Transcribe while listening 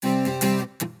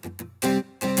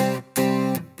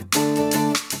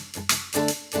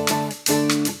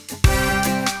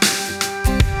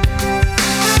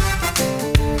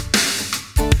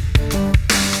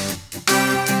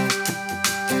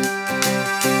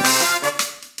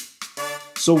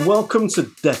So welcome to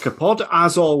Decapod.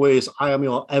 As always, I am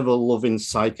your ever-loving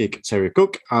sidekick, Terry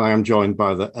Cook, and I am joined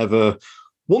by the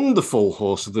ever-wonderful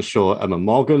host of the show, Emma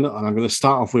Morgan. And I'm going to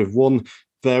start off with one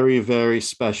very, very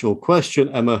special question.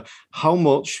 Emma, how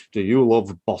much do you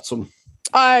love Bottom?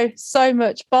 Oh, so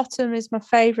much. Bottom is my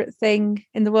favourite thing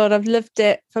in the world. I've loved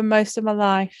it for most of my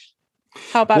life.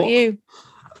 How about you?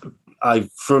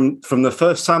 From the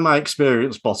first time I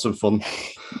experienced Bottom Fun,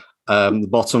 the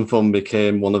Bottom Fun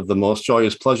became one of the most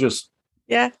joyous pleasures.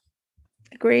 Yeah,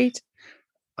 agreed.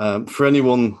 For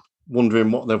anyone wondering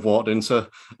what they've walked into,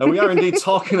 we are indeed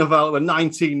talking about the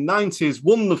 1990s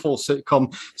wonderful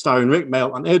sitcom starring Rick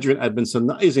Mayall and Adrian Edmondson.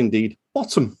 That is indeed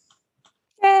Bottom.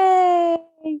 Yay!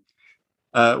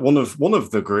 One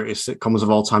of the greatest sitcoms of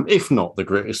all time, if not the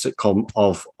greatest sitcom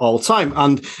of all time.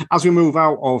 And as we move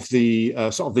out of the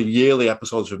sort of the yearly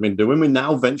episodes we've been doing, we're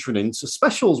now venturing into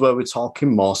specials where we're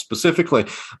talking more specifically.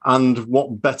 And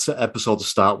what better episode to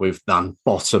start with than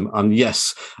Bottom? And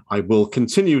yes, I will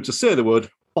continue to say the word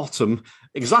Bottom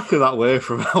exactly that way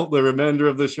throughout the remainder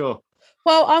of the show.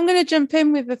 Well, I'm going to jump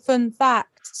in with a fun fact.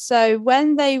 So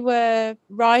when they were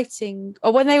writing,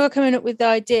 or when they were coming up with the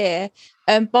idea,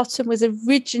 Bottom was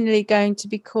originally going to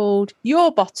be called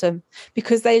Your Bottom,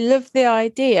 because they loved the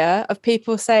idea of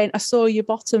people saying, I saw your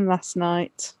bottom last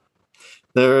night.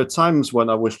 There are times when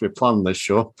I wish we planned this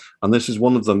show, and this is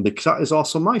one of them, because that is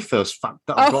also my first fact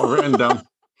that I've got written down.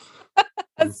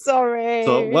 Sorry.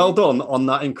 So well done on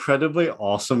that incredibly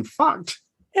awesome fact.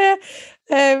 Yeah.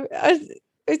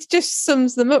 It just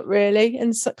sums them up, really,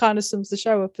 and kind of sums the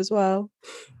show up as well.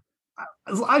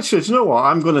 Actually, do you know what?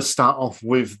 I'm going to start off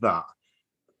with that.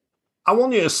 I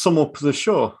want you to sum up the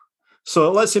show.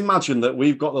 So let's imagine that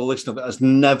we've got the listener that has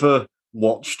never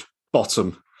watched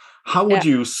Bottom. How would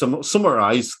you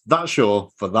summarize that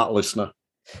show for that listener?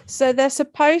 So they're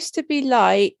supposed to be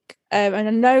like, and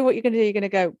I know what you're going to do. You're going to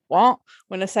go, what?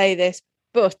 When I say this,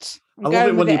 but I love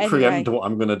it when you preempt what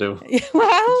I'm going to do.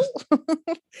 Well,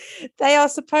 they are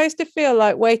supposed to feel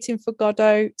like Waiting for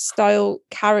Godot style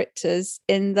characters,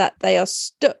 in that they are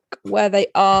stuck where they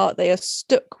are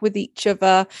stuck with each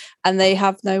other, and they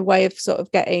have no way of sort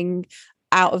of getting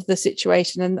out of the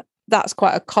situation. And that's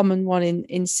quite a common one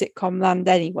in sitcom land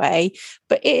anyway.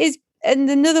 But it is, and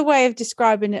another way of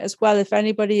describing it as well, if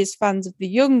anybody is fans of the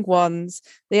young ones,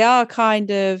 they are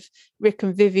kind of Rick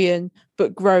and Vivian,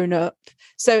 but grown up.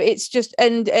 So it's just,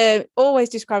 and always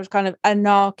described as kind of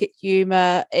anarchic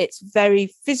humor. It's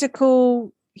very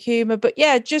physical humor, but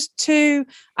yeah, just two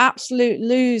absolute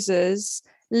losers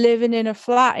living in a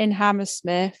flat in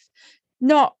Hammersmith,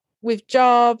 not with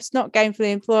jobs, not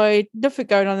gainfully employed, nothing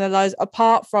going on in their lives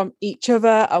apart from each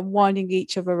other and winding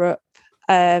each other up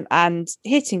and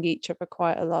hitting each other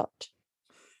quite a lot.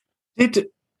 Did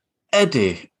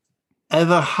Eddie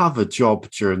ever have a job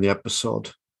during the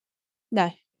episode?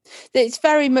 No. It's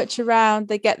very much around,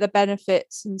 they get the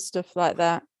benefits and stuff like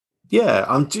that. Yeah,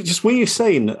 and just when you're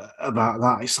saying about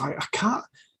that, it's like,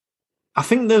 I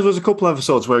think there was a couple of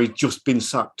episodes where he'd just been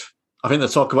sacked. I think they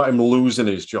talk about him losing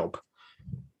his job.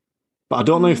 But I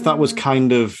don't know if that was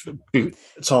kind of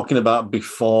talking about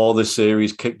before the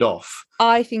series kicked off.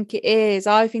 I think it is.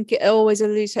 I think it always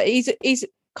alludes to, he's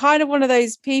kind of one of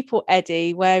those people,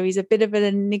 Eddie, where he's a bit of an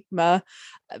enigma,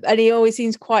 and he always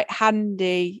seems quite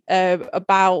handy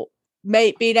about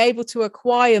being able to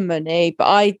acquire money. But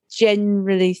I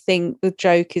generally think the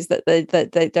joke is that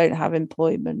they don't have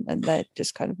employment and they're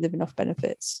just kind of living off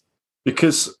benefits.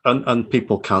 Because, and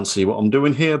people can't see what I'm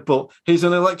doing here, but he's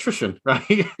an electrician, right?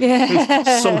 Yeah.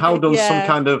 He's somehow done some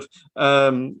kind of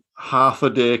half a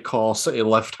day course that he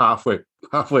left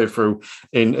halfway through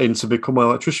in to become an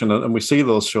electrician. And we see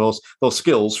those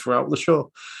skills throughout the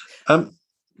show.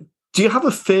 Do you have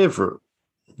a favourite,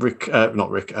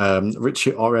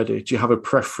 Richie or Eddie? Do you have a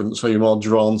preference? Are you more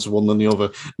drawn to one than the other?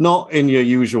 Not in your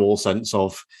usual sense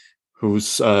of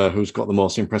who's got the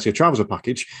most impressive trouser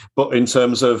package, but in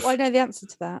terms of... Well, I know the answer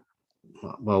to that.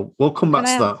 Well, we'll come back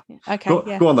to that.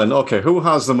 Okay, go on then. Okay, who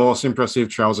has the most impressive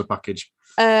trouser package?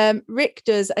 Rick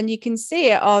does, and you can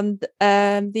see it on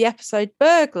the episode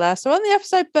Burglar. So on the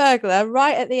episode Burglar,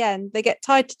 right at the end, they get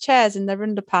tied to chairs in their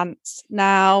underpants.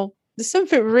 Now, there's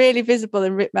something really visible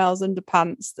in Rick Mayall's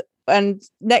underpants, and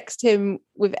next to him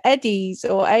with Eddie's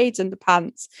or Aid's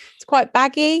underpants, it's quite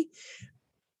baggy.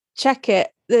 Check it.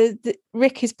 The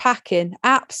Rick is packing,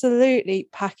 absolutely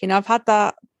packing. I've had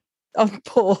that on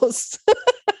pause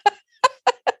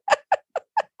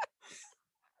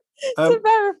to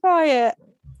verify it.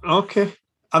 Okay.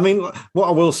 I mean, what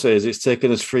I will say is it's taken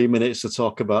us 3 minutes to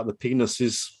talk about the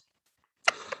penises.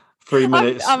 3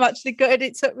 minutes. I'm actually gutted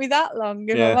it took me that long,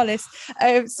 if I'm honest.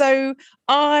 So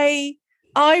I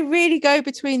I really go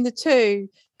between the two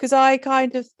because I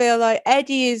kind of feel like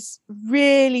Eddie is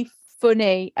really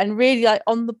funny and really like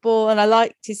on the ball, and I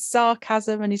liked his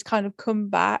sarcasm and his kind of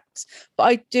comebacks.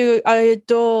 But I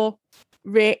adore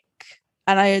Rick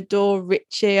and I adore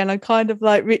Richie, and I kind of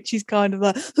like Richie's kind of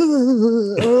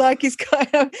like he's kind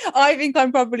of. I think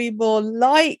I'm probably more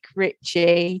like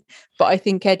Richie, but I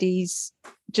think Eddie's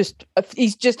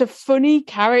he's just a funny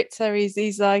character.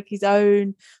 He's like his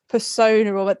own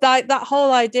persona, or that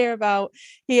whole idea about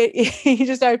he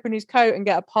just open his coat and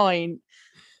get a pint.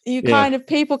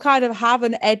 People kind of have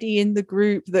an Eddie in the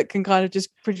group that can kind of just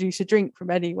produce a drink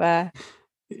from anywhere.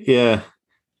 Yeah,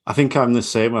 I think I'm the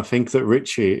same. I think that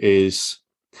Richie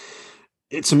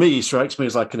to me, he strikes me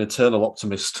as like an eternal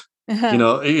optimist. You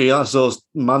know, he has those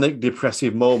manic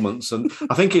depressive moments, and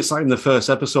I think it's like in the first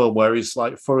episode where he's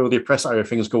like thoroughly depressed how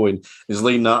everything's going. He's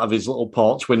leaning out of his little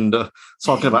porch window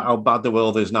talking about how bad the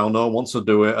world is now, no one wants to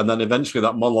do it, and then eventually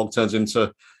that monologue turns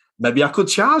into, maybe I could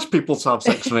charge people to have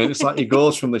sex with me. It's like he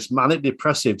goes from this manic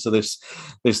depressive to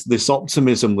this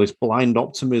optimism, this blind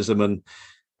optimism, and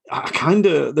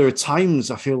there are times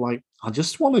I feel like I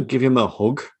just want to give him a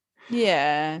hug.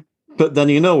 Yeah, but then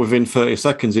within 30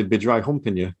 seconds he'd be dry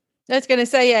humping you. I was going to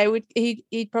say, yeah,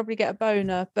 he'd probably get a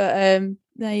boner, but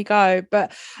there you go.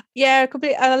 But yeah,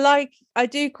 completely. And I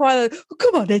do quite like, oh,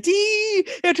 come on, Eddie.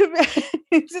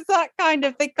 It's that kind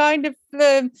of, they kind of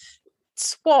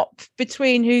swap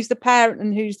between who's the parent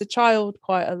and who's the child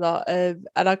quite a lot. And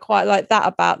I quite like that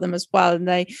about them as well. And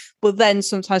they will then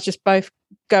sometimes just both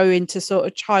go into sort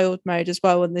of child mode as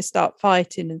well when they start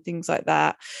fighting and things like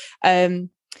that.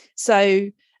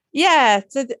 So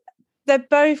they're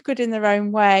both good in their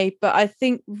own way, but I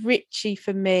think Richie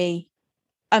for me,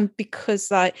 and because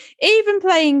like even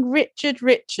playing Richard,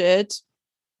 Rick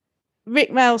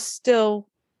Mail's still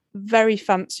very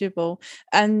fanciable.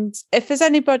 And if there's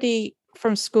anybody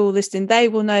from school listening, they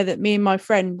will know that me and my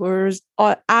friend were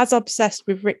as obsessed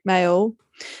with Rick Mail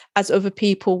as other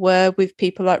people were with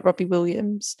people like Robbie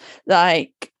Williams.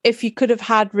 Like if you could have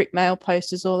had Rick Mail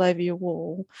posters all over your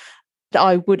wall,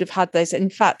 I would have had those. In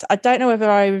fact, I don't know whether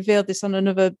I revealed this on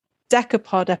another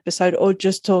Decapod episode or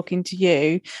just talking to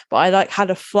you, but I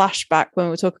had a flashback when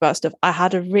we were talking about stuff. I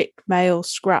had a Rick Mail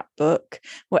scrapbook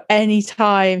where any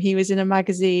time he was in a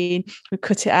magazine, we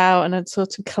cut it out and I'd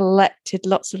sort of collected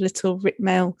lots of little Rick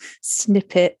Mail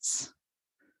snippets.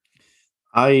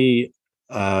 I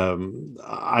found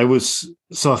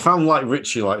like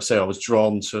Richie, like say I was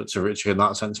drawn to Richie in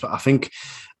that sense, but I think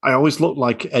I always looked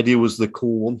like Eddie was the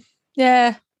cool one.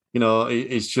 Yeah.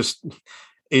 It's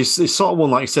sort of one,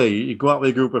 like you say, you go out with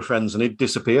a group of friends and he'd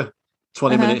disappear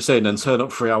 20 minutes in and turn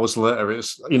up 3 hours later.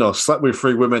 It's, slept with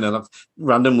 3 women and I've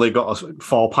randomly got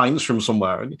 4 pints from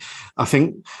somewhere. And I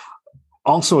think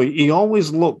also he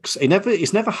always looks,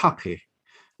 he's never happy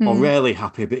or rarely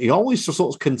happy, but he always just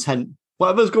looks content.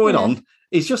 Whatever's going on,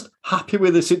 he's just happy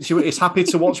with the situation. He's happy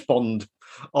to watch Bond.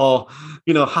 Or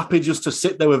happy just to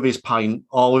sit there with his pint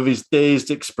or with his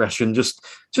dazed expression, just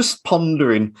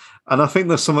pondering. And I think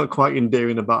there's something quite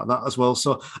endearing about that as well.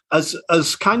 So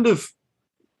as kind of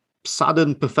sad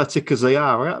and pathetic as they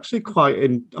are, I'm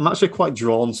actually quite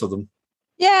drawn to them.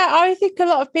 Yeah, I think a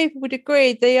lot of people would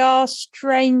agree. They are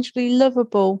strangely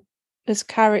lovable as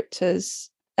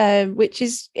characters, which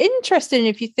is interesting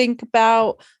if you think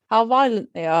about how violent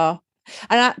they are.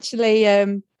 And actually,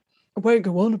 I won't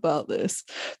go on about this,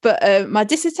 but my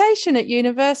dissertation at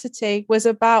university was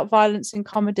about violence in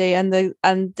comedy, and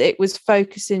it was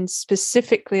focusing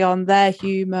specifically on their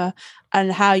humour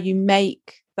and how you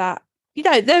make that.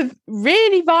 They're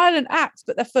really violent acts,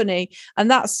 but they're funny, and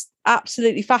that's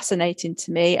absolutely fascinating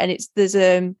to me. And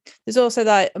there's also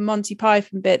like a Monty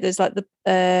Python bit. There's like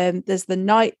there's the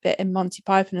night bit in Monty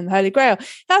Python and the Holy Grail. It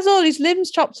has all his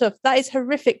limbs chopped off. That is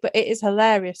horrific, but it is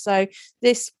hilarious. So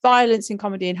this violence in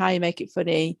comedy and how you make it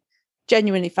funny,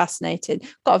 genuinely fascinating.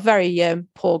 Got a very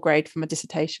poor grade for my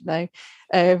dissertation though.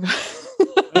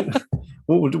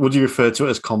 What would you refer to it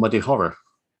as? Comedy horror?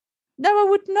 No, I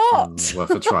would not. Worth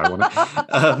a try, wouldn't it?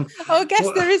 I guess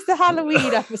there is the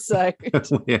Halloween episode.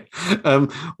 Yeah.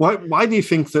 Why do you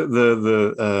think that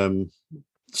the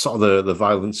sort of the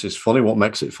violence is funny? What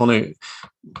makes it funny?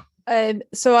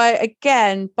 So I,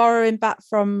 again, borrowing back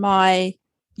from my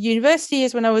university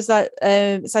years when I was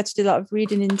decided to do a lot of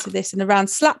reading into this and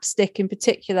around slapstick in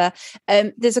particular,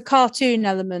 there's a cartoon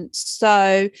element.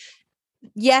 So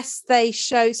yes, they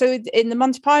show. So in the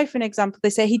Monty Python example, they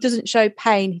say he doesn't show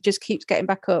pain; he just keeps getting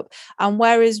back up. And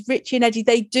whereas Richie and Eddie,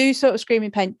 they do sort of scream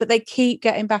in pain, but they keep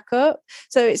getting back up.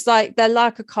 So it's like they're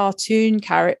like a cartoon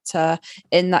character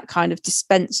in that kind of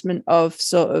dispensement of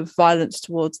sort of violence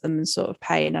towards them and sort of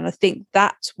pain. And I think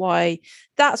that's why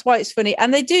it's funny.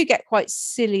 And they do get quite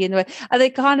silly in the way, and they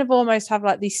kind of almost have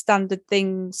like these standard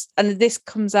things. And this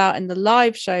comes out in the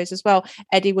live shows as well.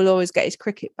 Eddie will always get his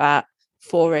cricket bat,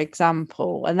 for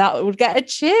example, and that would get a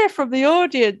cheer from the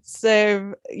audience.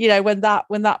 So, you know, when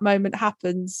that moment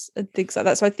happens and things like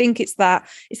that. So I think it's that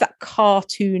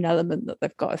cartoon element that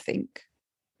they've got, I think.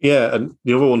 Yeah, and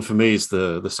the other one for me is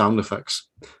the sound effects.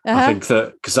 I think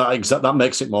that because that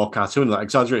makes it more cartoon, that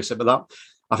exaggerates it. But that,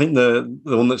 I think the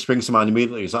one that springs to mind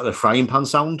immediately is like the frying pan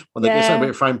sound. When they get a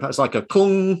bit of frying pan, it's like a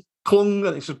clung, clung,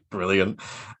 and it's just brilliant.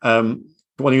 But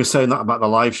when you were saying that about the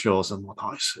live shows, and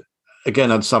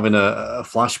again, I'm just having a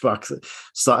flashback.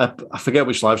 So I forget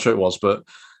which live show it was, but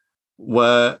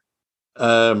where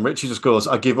Richie just goes,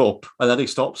 "I give up," and then he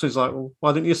stops. He's like, "Well,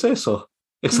 why didn't you say so?"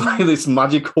 It's like this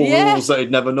magical rules that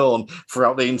he'd never known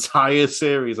throughout the entire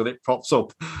series, and it pops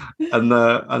up. And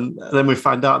then we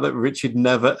find out that Richard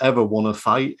never ever won a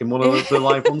fight in one of the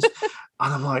live ones.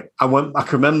 And I'm like, I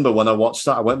can remember when I watched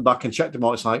that, I went back and checked him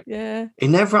out. It's like, he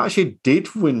never actually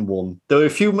did win one. There were a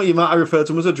few you might have referred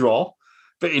to him as a draw,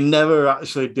 but he never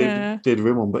actually did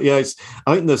win one. But yeah,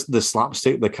 I think the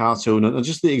slapstick, the cartoon, and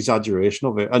just the exaggeration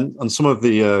of it, and some of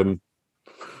the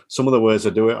ways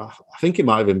they do it. I think it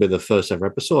might even be the first ever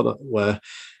episode where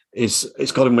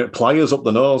it's got him with pliers up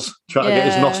the nose, trying to get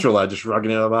his nostril out, just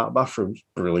dragging him about the bathroom. It's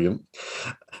brilliant.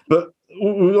 But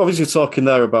we're obviously talking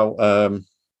there about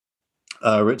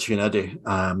Richie and Eddie.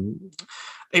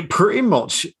 It pretty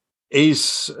much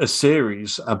is a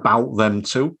series about them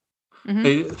too.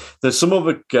 Mm-hmm. There's some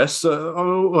other guests. What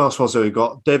else was there? We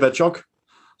got Dave Hedgehog,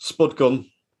 Spud Gunn.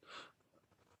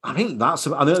 I think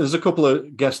there's a couple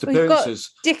of guest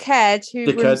appearances. Dickhead,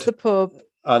 who runs the pub.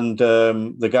 And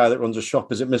the guy that runs a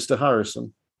shop, is it Mr.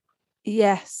 Harrison?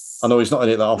 Yes. I know he's not in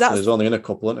it that often. He's only in a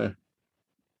couple, isn't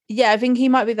he? Yeah, I think he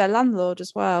might be their landlord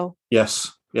as well.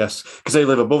 Yes. Because they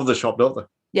live above the shop, don't they?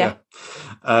 Yeah.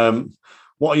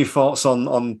 What are your thoughts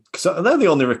on because they're the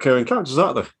only recurring characters,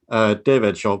 aren't they? Dave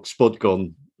Hedgehog, Spud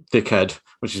Gunn, Dickhead,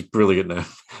 which is brilliant now,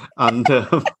 and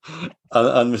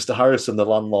Mr. Harrison, the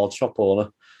landlord shop owner.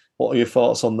 What are your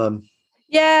thoughts on them?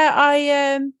 Yeah,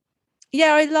 I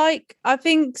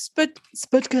think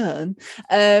Spud Gunn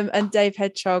and Dave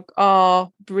Hedgehog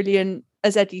are brilliant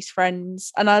as Eddie's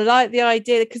friends, and I like the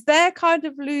idea because they're kind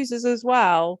of losers as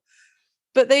well.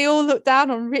 But they all look down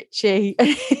on Richie.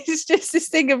 It's just this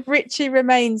thing of Richie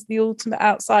remains the ultimate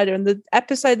outsider. And the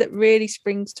episode that really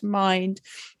springs to mind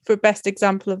for a best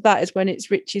example of that is when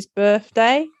it's Richie's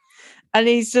birthday. And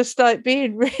he's just like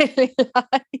being really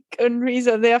like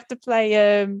unreasonable. They have to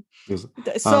play I'm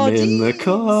in the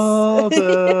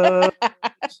corner.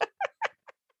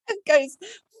 Goes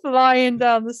flying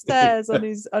down the stairs on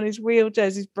his wheelchair.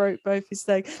 He's broke both his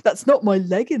legs. That's not my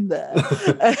leg in there.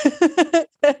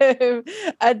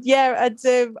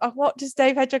 What does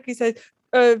Dave Hedgehog? He says,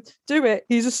 "Do it.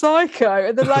 He's a psycho."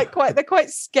 And they're quite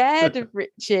scared of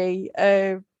Richie.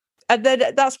 And then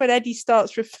that's when Eddie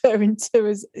starts referring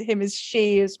to him as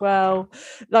she as well.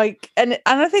 Like, and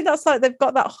I think that's like they've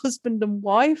got that husband and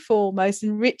wife almost,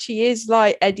 and Richie is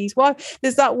like Eddie's wife.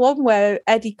 There's that one where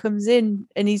Eddie comes in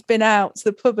and he's been out to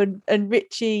the pub and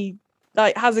Richie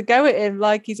like has a go at him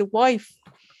like he's a wife.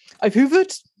 I've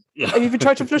hoovered. Yeah. I've even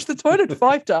tried to flush the toilet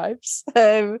 5 times.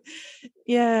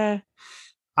 Yeah.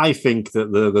 I think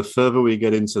that the further we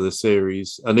get into the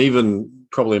series, and even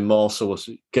probably more so as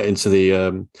we get into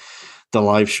the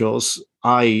live shows,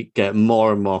 I get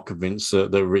more and more convinced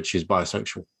that Rich is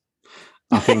bisexual.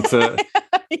 I think that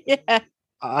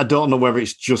I don't know whether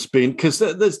it's just been because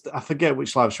I forget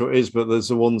which live show it is, but there's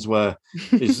the ones where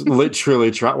he's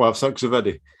literally trying to have sex with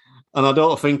Eddie, and I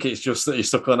don't think it's just that he's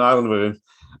stuck on an island with him.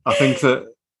 I think that.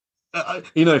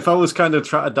 If I was kind of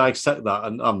trying to dissect that,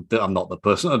 and I'm not the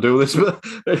person to do this, but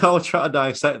if I was trying to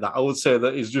dissect that, I would say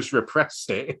that he's just repressed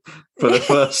it for the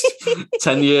first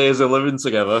 10 years of living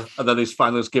together, and then he's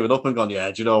finally just given up and gone,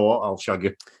 yeah, do you know what, I'll shag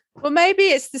you. Well, maybe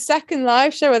it's the second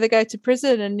live show where they go to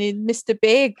prison and Mr.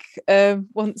 Big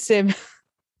wants him.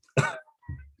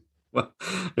 Well,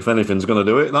 if anything's going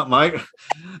to do it, that might.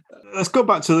 Let's go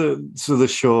back to the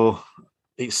show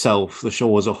itself, the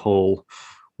show as a whole.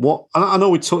 What I know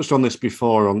we touched on this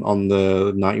before on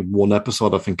the 91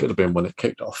 episode, I think it had been when it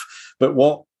kicked off. But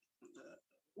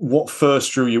what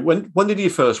first drew you? When did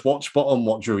you first watch Bottom?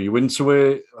 What drew you into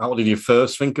it? How did you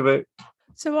first think of it?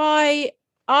 So I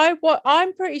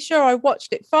I'm pretty sure I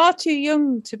watched it far too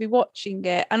young to be watching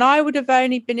it, and I would have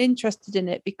only been interested in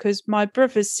it because my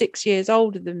brother's 6 years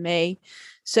older than me,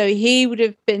 so he would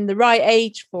have been the right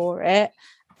age for it,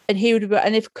 and he would have,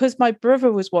 and if because my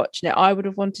brother was watching it, I would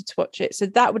have wanted to watch it. So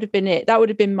that would have been it. That would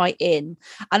have been my in.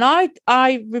 And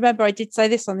I remember I did say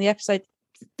this on the episode.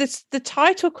 The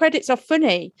title credits are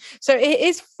funny, so it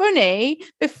is funny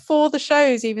before the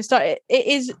shows even start. It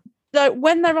is like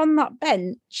when they're on that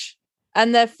bench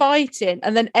and they're fighting,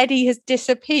 and then Eddie has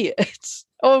disappeared,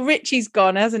 or Richie's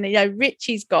gone, hasn't he?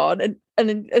 Richie's gone, and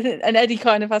Eddie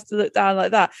kind of has to look down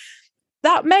like that.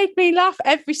 That made me laugh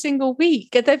every single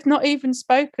week. And they've not even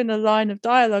spoken a line of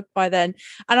dialogue by then.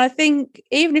 And I think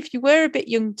even if you were a bit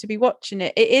young to be watching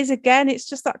it, it is, again, it's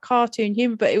just that cartoon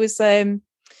humor. But it was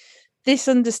this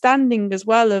understanding as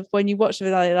well of when you watch it,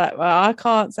 you're like, well, I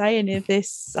can't say any of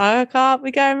this. I can't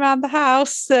be going around the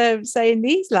house saying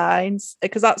these lines,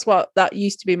 because that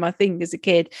used to be my thing as a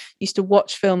kid. Used to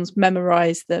watch films,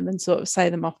 memorize them, and sort of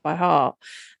say them off by heart.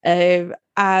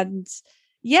 And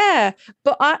yeah,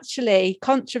 but actually,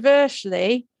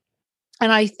 controversially,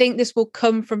 and I think this will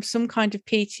come from some kind of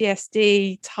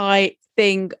PTSD type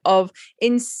thing of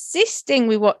insisting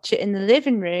we watch it in the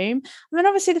living room. And then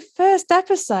obviously the first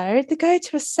episode, they go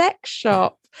to a sex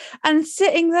shop, and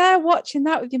sitting there watching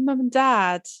that with your mum and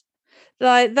dad,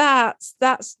 like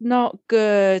that's not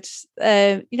good.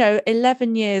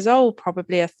 11 years old,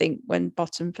 probably, I think, when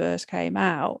Bottom first came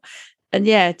out.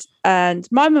 And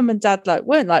my mum and dad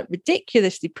weren't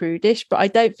ridiculously prudish, but I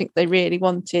don't think they really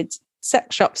wanted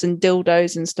sex shops and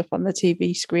dildos and stuff on the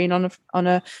TV screen on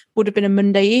a would have been a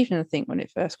Monday evening, I think, when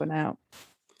it first went out.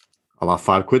 I'll have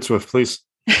 £5 worth, please.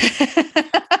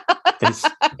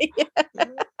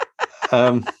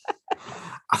 I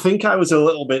think I was a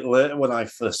little bit late when I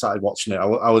first started watching it.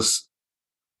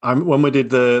 When we did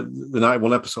the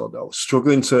 91 episode, I was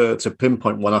struggling to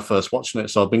pinpoint when I first watched it,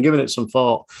 so I've been giving it some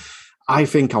thought. I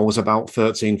think I was about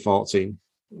 13, 14.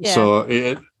 Yeah.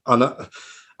 So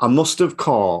I must have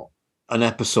caught an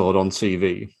episode on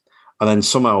TV and then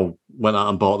somehow went out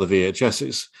and bought the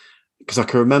VHSs, because I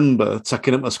can remember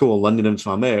taking them to school and lending them to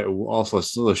my mate who also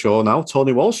listens to the show now,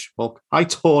 Tony Walsh. Well, hi,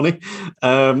 Tony.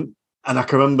 And I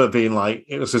can remember being like,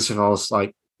 it was as if I was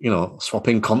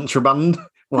swapping contraband.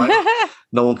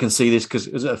 No one can see this because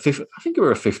it was I think we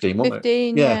were 15, wasn't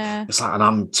 15, it? Yeah. It's and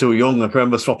I'm too young. I can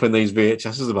remember swapping these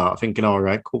VHSs about, thinking, all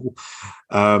right, cool.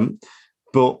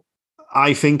 But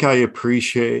I think I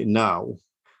appreciate it now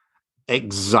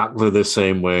exactly the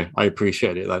same way I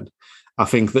appreciate it then. I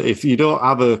think that if you don't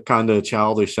have a kind of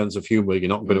childish sense of humor, you're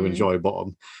not going to enjoy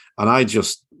Bottom. And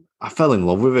I fell in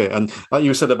love with it. And like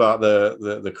you said about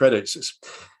the credits,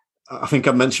 I think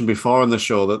I mentioned before in the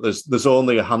show that there's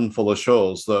only a handful of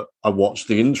shows that I watched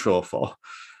the intro for.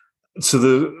 To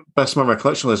the best of my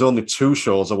recollection, there's only 2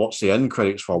 shows I watched the end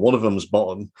credits for. One of them's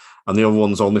Bottom, and the other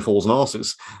one's Only Fools and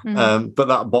Horses. But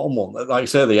that Bottom one, like you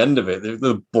say, at the end of it,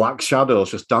 the Black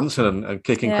Shadows just dancing and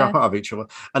kicking crap out of each other.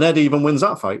 And Eddie even wins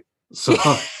that fight. So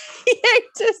yeah,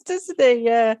 just doesn't he?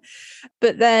 Yeah.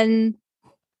 But then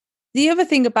the other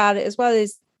thing about it as well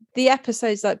is the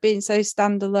episodes being so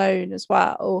standalone as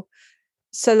well.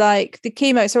 So the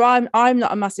chemo. So I'm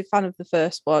not a massive fan of the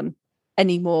first one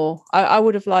anymore. I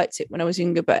would have liked it when I was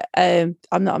younger, but I'm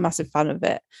not a massive fan of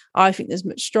it. I think there's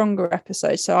much stronger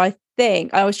episodes. So I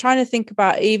think I was trying to think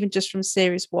about, even just from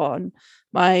series 1,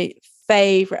 my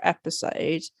favorite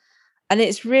episode. And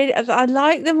it's really, I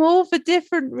like them all for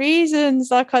different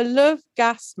reasons. Like, I love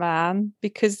Gas Man,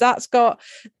 because that's got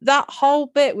that whole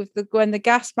bit with when the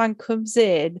gas man comes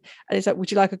in and he's like, would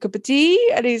you like a cup of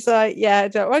tea? And he's like, yeah.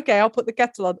 Okay, I'll put the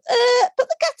kettle on. Put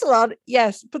the kettle on?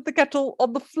 Yes, put the kettle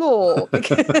on the floor.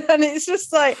 And it's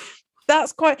just like,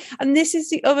 that's quite, and this is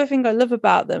the other thing I love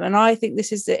about them. And I think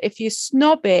this is that if you're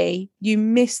snobby, you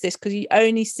miss this because you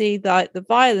only see the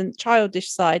violent,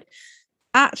 childish side.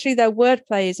 Actually, their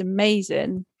wordplay is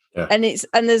amazing, and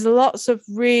there's lots of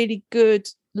really good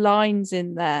lines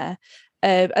in there,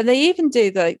 and they even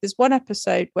do there's one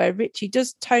episode where Richie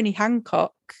does Tony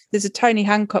Hancock. There's a Tony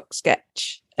Hancock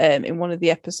sketch in one of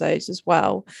the episodes as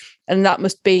well, and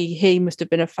he must have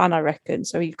been a fan, I reckon.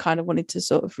 So he kind of wanted to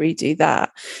sort of redo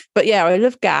that. But yeah, I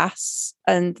love Gas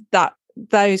and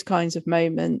those kinds of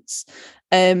moments.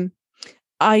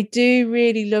 I do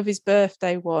really love his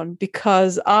birthday one,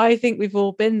 because I think we've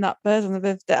all been that person on the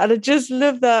birthday. And I just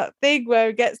love that thing where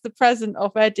he gets the present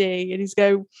off Eddie and he's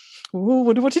going, oh,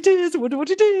 wonder what it is.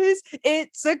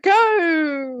 It's a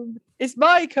comb. it's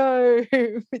my comb.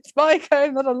 It's my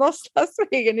comb that I lost last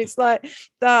week. And it's like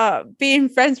that being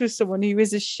friends with someone who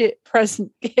is a shit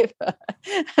present giver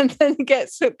and then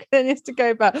gets hooked and has to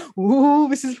go back. Ooh,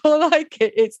 this is more like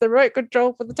it. It's the remote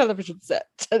control for the television set.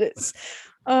 And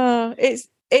it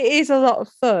is a lot of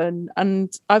fun.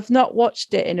 And I've not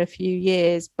watched it in a few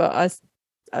years, but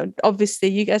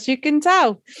obviously, as you can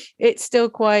tell, it's still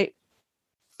quite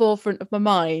forefront of my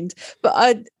mind.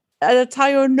 But I'll tell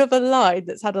you another line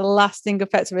that's had a lasting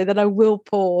effect on me, then I will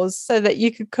pause so that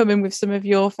you could come in with some of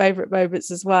your favourite moments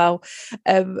as well.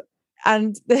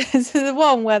 And there's the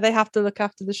one where they have to look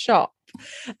after the shop.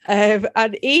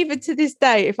 And even to this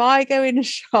day, if I go in a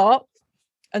shop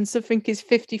and something is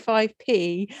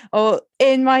 55p, or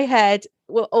in my head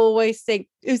will always think,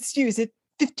 excuse it,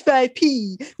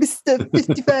 55p, Mr.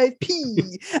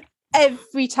 55p.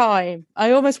 Every time.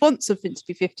 I almost want something to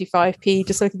be 55p,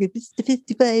 just so I can go, Mr.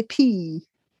 55p.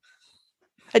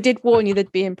 I did warn you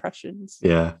there'd be impressions.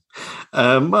 Yeah.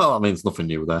 Well, I mean, it's nothing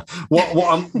new there. What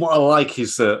I like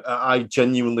is that I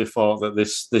genuinely thought that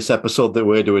this episode that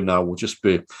we're doing now will just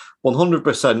be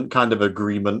 100% kind of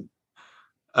agreement.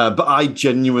 But I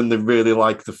genuinely really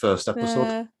like the first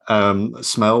episode,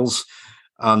 Smells.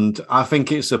 And I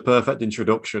think it's a perfect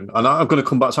introduction. And I'm going to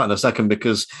come back to that in a second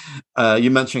because you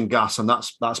mentioned Gas, and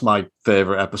that's my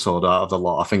favourite episode out of the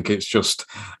lot. I think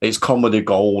it's comedy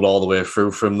gold all the way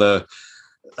through, from the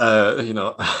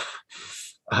the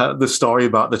story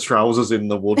about the trousers in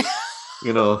the wood.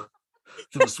 There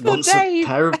was once a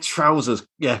pair of trousers,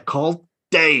 called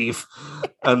Dave,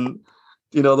 and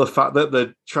the fact that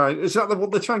they're trying. Is that the one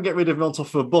they try and get rid of him on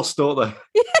top of a bus, don't they?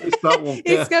 Yeah. It's that one.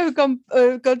 He's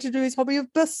gone to do his hobby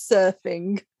of bus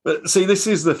surfing. But see, this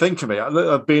is the thing for me.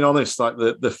 I've been honest, like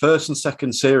the first and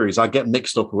second series, I get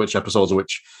mixed up with which episodes are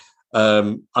which.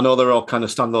 I know they're all kind of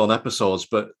standalone episodes,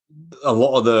 but a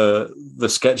lot of the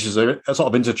sketches are sort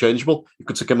of interchangeable. You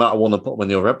could take them out of one and put them in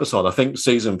the other episode. I think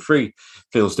season 3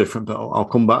 feels different, but I'll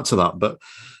come back to that. But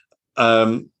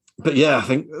yeah, I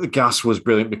think the Gas was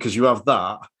brilliant because you have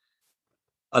that,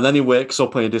 and then he wakes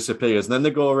up and he disappears, and then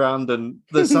they go around and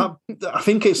there's that. I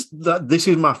think it's that. This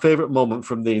is my favorite moment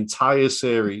from the entire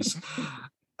series,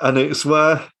 and it's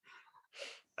where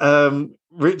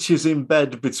Rich is in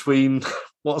bed between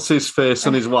what's his face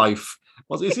and his wife.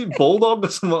 Is it Bulldog or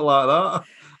something like that?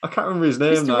 I can't remember his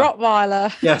name Mr. now.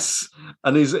 Rottweiler. Yes,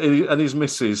 and his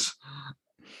missus.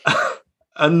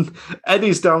 And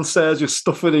Eddie's downstairs just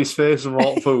stuffing his face and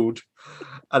hot food.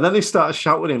 And then he starts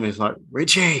shouting at him. He's like,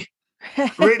 Richie. And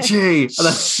then,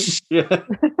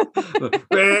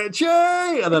 Richie.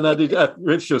 And then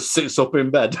Rich just sits up in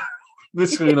bed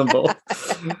between them both.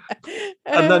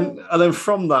 And then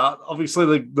from that,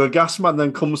 obviously the gas man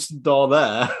then comes to the door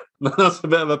there. And that's a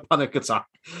bit of a panic attack.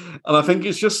 And I think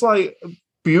it's just like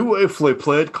beautifully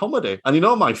played comedy. And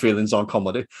my feelings on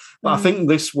comedy, but I think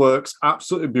this works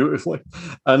absolutely beautifully.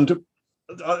 And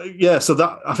so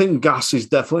that I think Gas is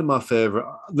definitely my favourite.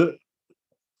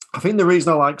 I think the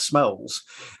reason I like Smells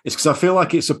is because I feel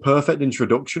like it's a perfect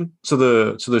introduction to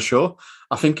the show.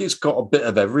 I think it's got a bit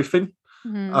of everything.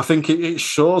 Mm-hmm. I think it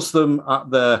shows them at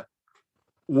their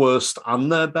worst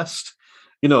and their best.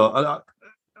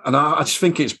 And I just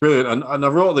think it's brilliant. And I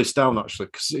wrote this down, actually,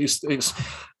 because it's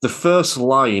the first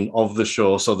line of the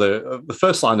show. So the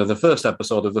first line of the first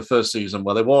episode of the first season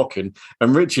where they walk in,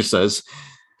 and Richie says,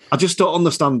 I just don't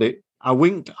understand it. I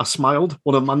winked, I smiled,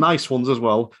 one of my nice ones as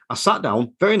well. I sat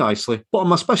down very nicely, put on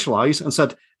my special eyes and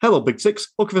said, hello, Big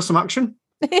Six, looking for some action?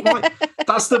 Like,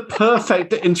 that's the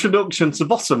perfect introduction to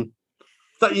Bottom.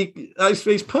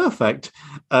 It's perfect.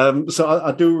 So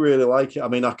I do really like it. I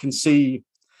mean, I can see...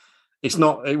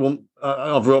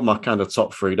 I've wrote my kind of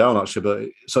top 3 down, actually, but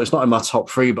so it's not in my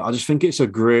top 3, but I just think it's a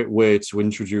great way to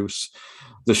introduce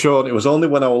the show. And it was only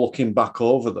when I was looking back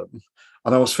over them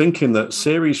and I was thinking that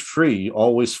series 3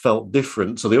 always felt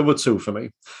different to the other 2 for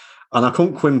me. And I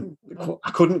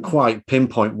couldn't quite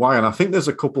pinpoint why. And I think there's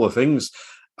a couple of things.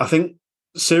 I think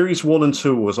series 1 and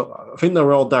 2 I think they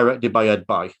were all directed by Ed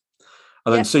Bye.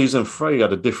 And then season 3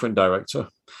 had a different director.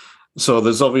 So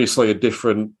there's obviously a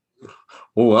different...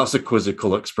 Oh, that's a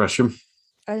quizzical expression.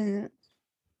 I'm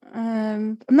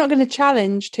not going to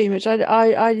challenge too much.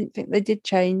 I didn't think they did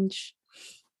change.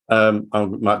 I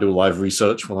might do live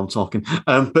research while I'm talking.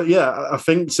 But yeah, I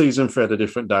think season 3 had a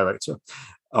different director,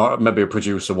 or maybe a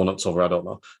producer, one or t'other, I don't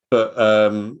know. But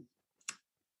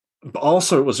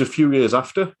also it was a few years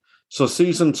after. So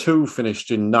season 2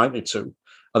 finished in 92,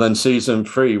 and then season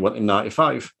 3 went in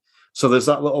 95. So there's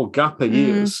that little gap of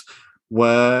years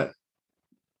where...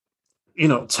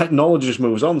 technology just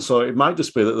moves on. So it might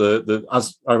just be that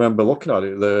as I remember looking at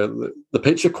it, the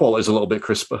picture quality is a little bit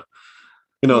crisper.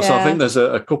 So I Yeah. think there's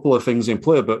a couple of things in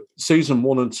play, but season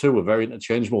 1 and 2 are very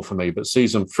interchangeable for me. But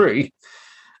season 3,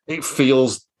 it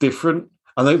feels different.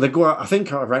 And they go out, I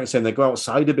think I'm right in saying they go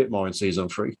outside a bit more in season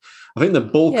 3. I think the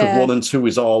bulk of 1 and 2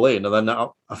 is all in. And then I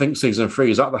think season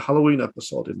 3, is that the Halloween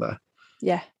episode in there?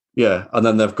 Yeah. Yeah. And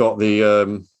then they've got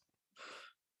the,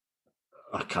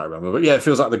 I can't remember, but yeah, it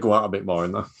feels like they go out a bit more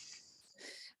in there.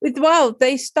 Well,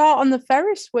 they start on the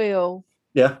Ferris wheel.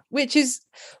 Yeah. Which is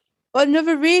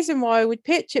another reason why I would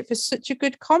pitch it for such a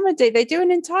good comedy. They do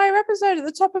an entire episode at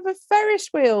the top of a Ferris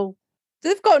wheel.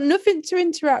 They've got nothing to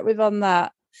interact with on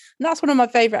that. And that's one of my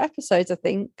favourite episodes, I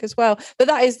think, as well. But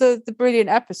that is the brilliant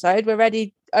episode where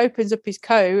Eddie opens up his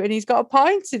coat and he's got a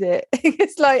pint in it.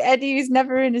 It's like Eddie is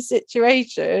never in a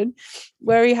situation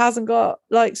where he hasn't got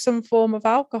like some form of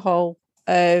alcohol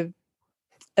on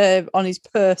his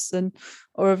person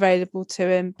or available to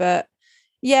him. But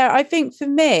yeah, I think for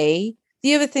me,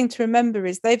 the other thing to remember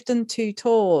is they've done 2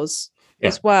 tours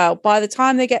as well. By the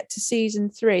time they get to season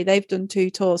 3, they've done 2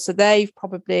 tours. So they've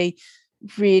probably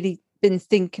really been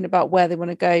thinking about where they want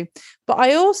to go. But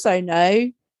I also know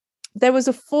there was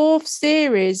a 4th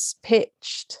series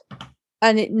pitched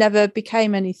and it never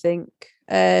became anything.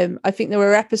 I think there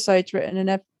were episodes written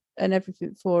and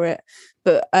everything for it.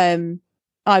 But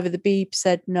either the Beeb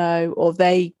said no or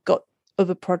they got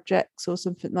other projects or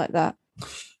something like that. I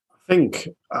think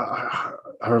I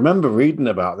remember reading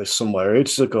about this somewhere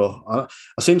ages ago.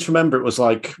 I seem to remember it was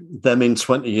like them in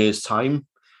 20 years' time.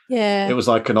 Yeah. It was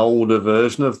like an older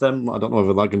version of them. I don't know if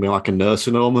it's like going to be like a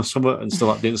nursing home or something and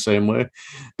still acting the same way.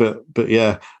 But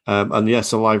yeah. And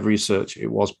yes, a live research. It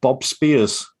was Bob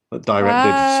Spears that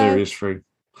directed series 3.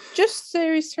 Just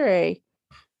series 3?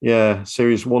 Yeah.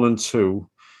 Series 1 and 2.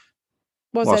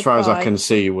 As far as I can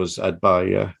see, was Ed By,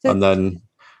 yeah. So, and then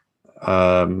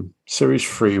series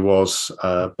 3 was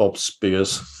Bob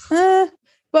Spears.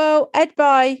 Well, Ed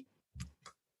By,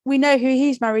 we know who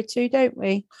he's married to, don't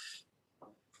we?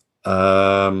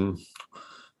 No.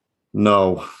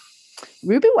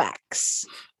 Ruby Wax.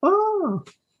 Oh.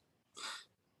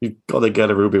 You've got to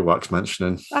get a Ruby Wax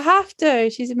mentioning. I have to.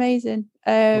 She's amazing.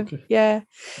 Okay. Yeah.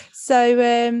 So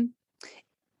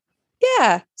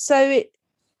yeah. So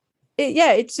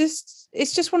it's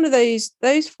just one of those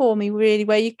for me really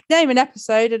where you name an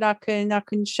episode and I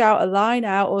can shout a line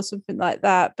out or something like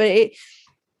that. But it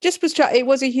just was it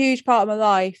was a huge part of my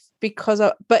life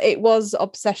but it was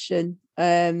obsession.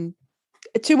 To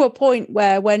a point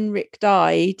where when Rick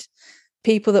died,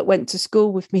 people that went to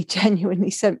school with me genuinely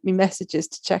sent me messages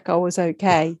to check I was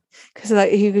okay because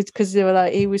they were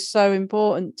like, he was so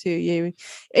important to you,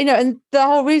 and the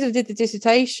whole reason I did the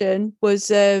dissertation was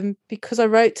because I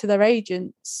wrote to their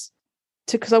agents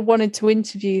because I wanted to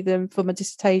interview them for my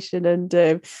dissertation,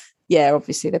 and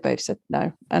obviously they both said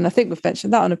no, and I think we've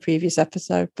mentioned that on a previous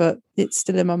episode, but it's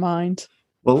still in my mind.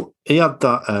 Well, he had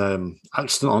that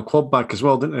accident on Clubback as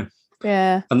well, didn't he?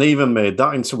 Yeah. And they even made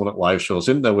that into one of the live shows,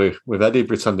 didn't they? With Eddie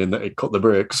pretending that he'd cut the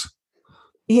brakes.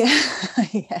 Yeah.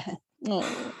 Yeah.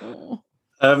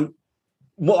 Oh.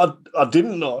 What I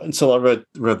didn't know until I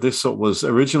read this up was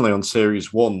originally on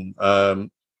series 1. I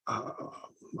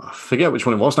forget which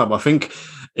one it was now, but I think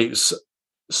it's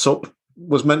Sup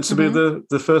was meant to be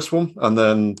the first one, and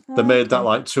then they made that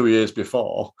like 2 years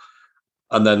before.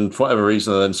 And then, for whatever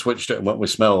reason, I then switched it and went with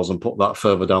Smells and put that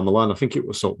further down the line. I think it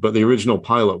was Sup, but the original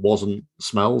pilot wasn't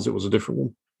Smells; it was a different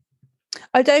one.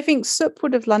 I don't think Sup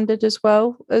would have landed as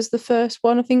well as the first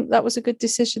one. I think that was a good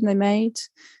decision they made.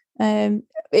 It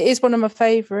is one of my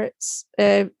favourites.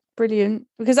 Brilliant,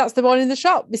 because that's the one in the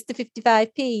shop, Mr.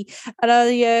 55p, and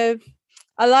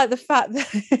I like the fact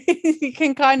that you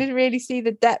can kind of really see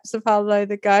the depths of how low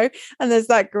they go. And there's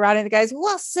that granny that goes,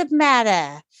 "What's the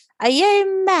matter? Are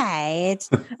you mad?"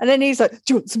 And then he's like, "Do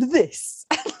you want some of this?"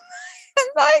 And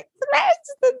like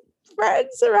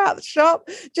threatens her out the shop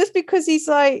just because he's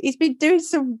been doing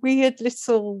some weird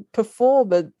little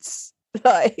performance.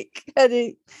 I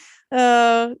do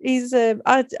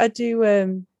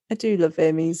love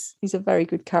him. He's a very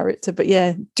good character. But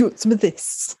yeah, do you want some of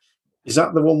this? Is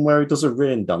that the one where he does a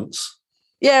rain dance?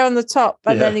 Yeah, on the top,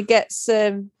 and then he gets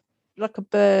like a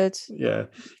bird. Yeah.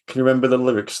 Can you remember the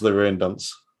lyrics of the rain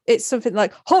dance? It's something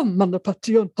like Hollanda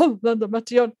Pation, Hollanda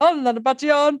Pation, Hollanda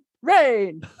Pation,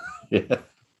 rain. Yeah.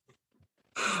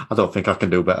 I don't think I can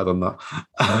do better than that.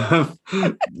 And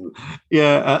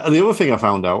the other thing I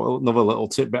found out, another little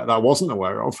tidbit that I wasn't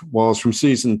aware of, was from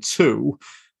season 2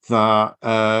 that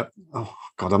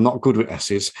I'm not good with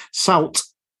S's. Salt.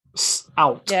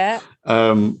 Yeah.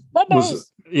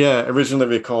 Was originally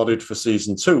recorded for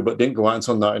season 2, but didn't go out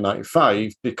until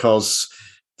 1995 because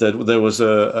there was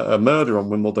a murder on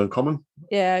Wimbledon Common.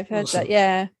 Yeah, I've heard that.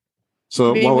 Yeah.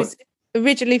 So It was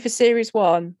originally for series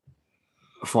 1.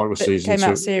 I thought it was But season 2. Came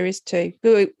out series 2.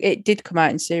 It did come out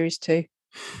in series 2.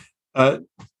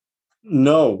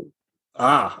 No.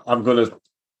 I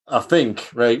think,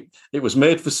 right, it was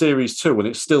made for series 2 and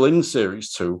it's still in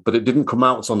series 2, but it didn't come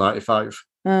out until 95.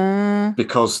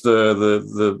 Because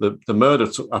the murder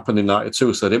happened in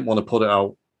 92, so they didn't want to put it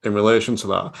out in relation to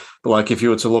that. But like if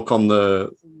you were to look on the,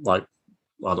 like,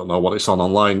 I don't know what it's on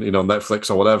online, Netflix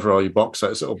or whatever, or your box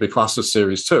sets, it'll be classed as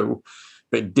series 2,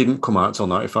 but it didn't come out till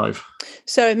 95.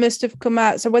 So it must have come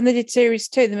out. So when they did series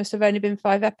 2, there must have only been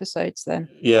 5 episodes then.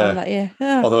 Yeah.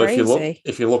 Although crazy.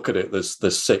 if you look at it,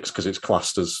 there's 6 because it's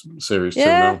classed as series 2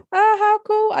 Yeah. now. Oh, how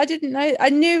cool. I didn't know. I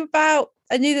knew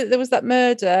that there was that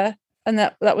murder and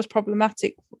that was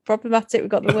problematic. We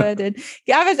got the word in.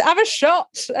 Yeah, have a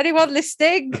shot. Anyone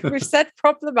listening? We've said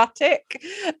problematic.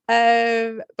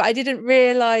 But I didn't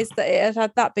realise that it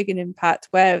had that big an impact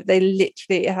where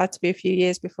it had to be a few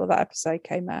years before that episode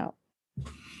came out.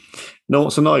 No,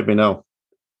 what's annoyed me now?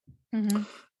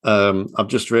 Mm-hmm. I've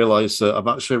just realised that I've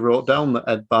actually wrote down that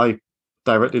Ed Bye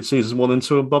directed season 1 and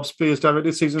 2 and Bob Spears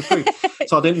directed season 3.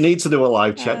 So I didn't need to do a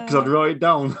live check because I'd wrote it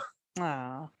down.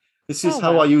 This is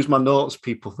how I use my notes,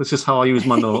 people. This is how I use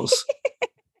my notes.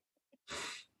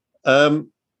 All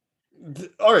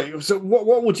right. So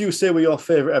what would you say were your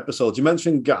favourite episodes? You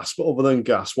mentioned Gas, but other than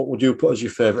Gas, what would you put as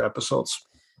your favourite episodes?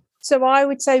 So I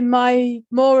would say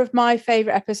more of my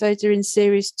favourite episodes are in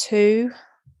series 2,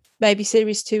 maybe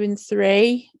series 2 and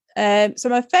 3. So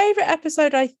my favourite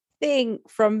episode, I think,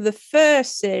 from the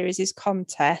first series is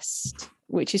Contest,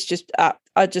 which is just I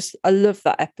love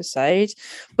that episode.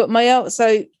 But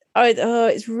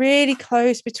it's really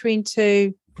close between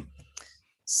 2.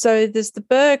 So there's the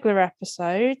burglar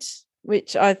episode,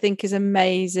 which I think is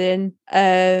amazing.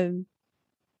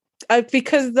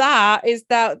 Because that is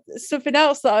something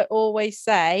else that I always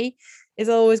say is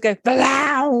I always go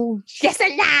lounge, yes,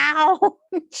 a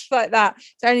lounge, like that.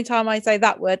 So anytime I say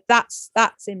that word, that's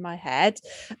in my head,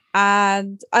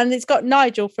 and it's got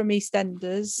Nigel from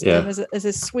EastEnders as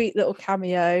a sweet little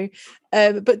cameo,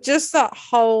 but just that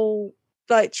whole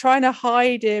like trying to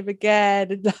hide him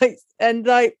again, and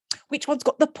which one's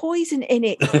got the poison in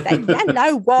it? The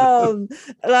yellow one.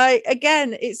 Like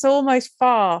again, it's almost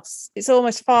farce. It's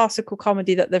almost farcical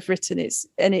comedy that they've written.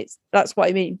 That's what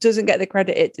I mean. It doesn't get the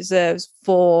credit it deserves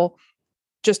for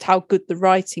just how good the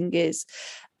writing is.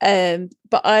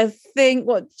 But I think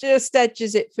what just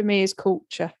edges it for me is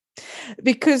culture.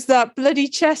 Because that bloody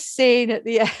chess scene at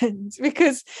the end,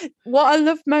 because what I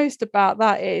love most about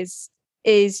that is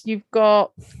you've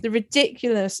got the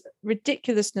ridiculousness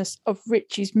of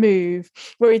Richie's move,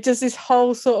 where he does this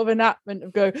whole sort of enactment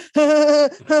of go,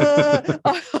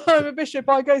 I'm a bishop,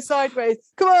 I go sideways,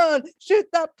 come on, shoot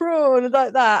that prawn, and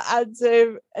like that, and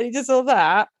he does all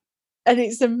that, and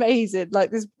it's amazing,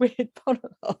 like this weird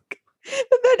monologue.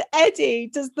 But then Eddie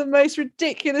does the most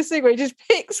ridiculous thing where he just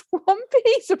picks one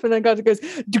piece up and then kind of goes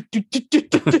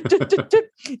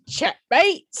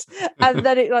checkmate, and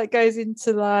then it like goes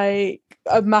into like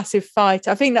a massive fight.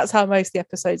 I think that's how most of the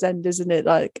episodes end, isn't it?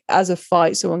 Like as a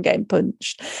fight, someone getting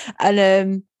punched,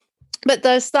 and but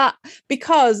there's that,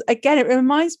 because again it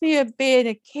reminds me of being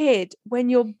a kid when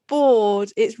you're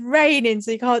bored, it's raining,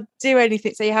 so you can't do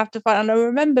anything, so you have to fight. And I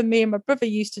remember me and my brother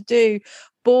used to do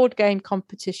board game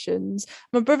competitions.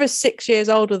 My brother's 6 years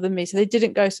older than me, so they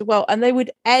didn't go so well, and they would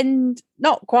end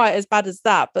not quite as bad as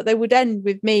that, but they would end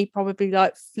with me probably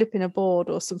like flipping a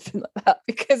board or something like that,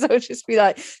 because I would just be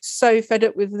like so fed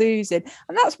up with losing.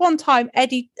 And that's one time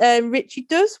Richie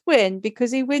does win,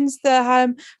 because he wins the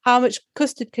how much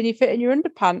custard can you fit in your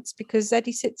underpants, because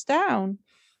Eddie sits down.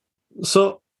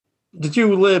 So did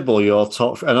you label your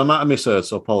top, and I might have misheard,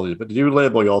 so apologies, but did you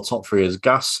label your top 3 as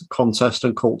Gas, Contest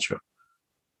and Culture?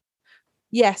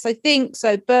 Yes, I think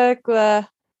so. Burglar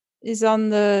is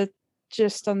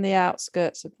just on the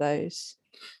outskirts of those.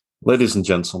 Ladies and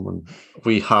gentlemen,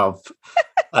 we have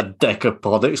a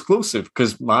Decapod exclusive,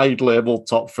 because my label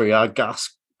top 3 are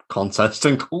Gas, Contest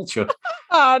and Culture.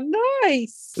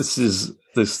 Nice.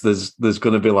 There's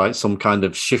going to be like some kind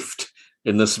of shift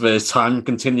in the space-time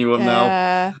continuum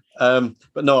now.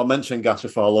 But no, I mentioned Gas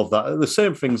before. I love that. The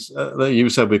same things that you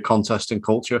said with Contest and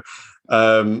Culture.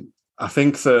 I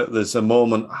think that there's a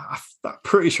moment, I'm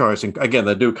pretty sure it's, again,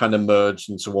 they do kind of merge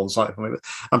into one side for me, but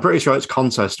I'm pretty sure it's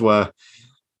Contest where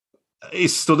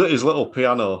he's stood at his little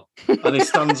piano and he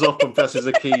stands up and presses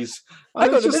the keys. I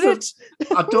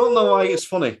don't know why it's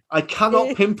funny. I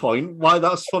cannot pinpoint why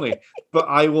that's funny, but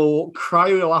I will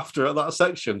cry with laughter at that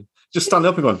section. Just stand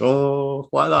up and going, oh,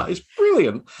 like that. It's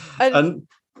brilliant. Oh,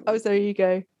 there you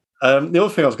go. The other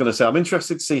thing I was going to say, I'm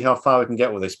interested to see how far we can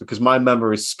get with this because my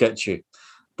memory is sketchy.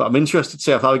 But I'm interested to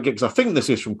see how far we get because I think this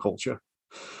is from Culture.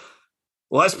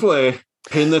 Let's play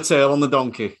Pin the Tail on the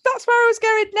Donkey. That's where I was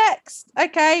going next.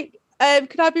 Okay.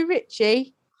 Could I be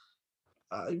Richie?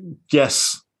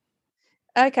 Yes.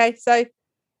 Okay, so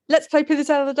let's play Pin the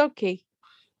Tail on the Donkey.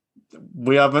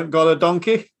 We haven't got a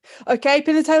donkey. Okay,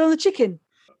 Pin the Tail on the Chicken.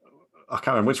 I can't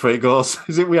remember which way it goes.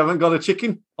 Is it we haven't got a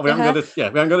chicken? Or we haven't got a we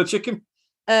haven't got a chicken.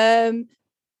 Pin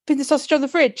the sausage on the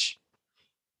fridge.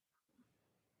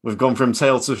 We've gone from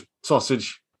tail to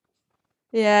sausage.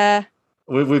 Yeah.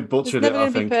 We've butchered it,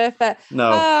 I think. Be perfect.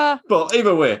 No. But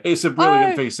either way, it's a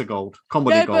brilliant piece of gold.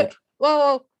 Comedy gold.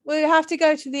 Well, we have to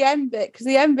go to the end bit because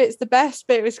the end bit's the best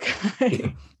bit. Was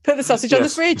put the sausage on the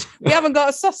fridge. We haven't got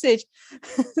a sausage.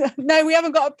 No, we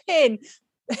haven't got a pin.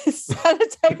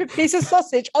 Sellotape a piece of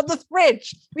sausage on the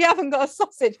fridge. We haven't got a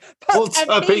sausage. Put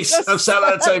a piece of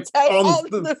sellotape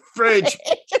on the fridge.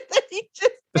 And then he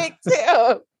just picks it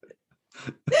up.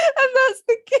 And that's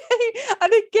the game.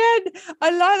 And again,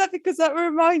 I like that because that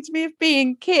reminds me of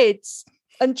being kids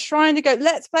and trying to go,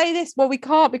 let's play this. Well, we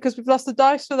can't because we've lost the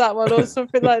dice for that one or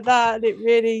something like that. And it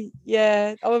really,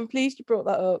 I'm pleased you brought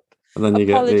that up. And then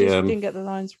you Apologies get the if you didn't get the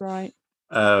lines right.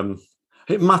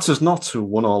 It matters not who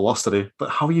won or lost today, but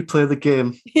how you play the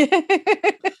game.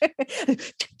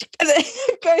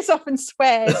 Goes off and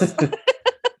swears.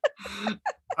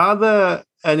 Are there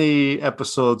any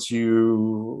episodes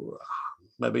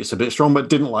maybe it's a bit strong, but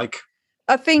didn't like?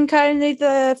 I think only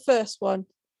the first one,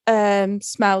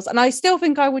 Smells, and I still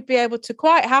think I would be able to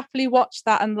quite happily watch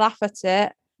that and laugh at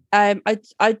it.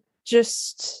 I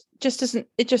just doesn't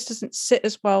sit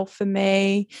as well for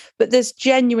me. But there's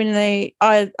genuinely,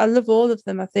 I love all of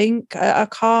them. I think I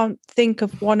can't think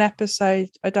of one episode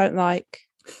I don't like.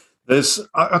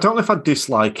 I don't know if I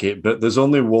dislike it, but there's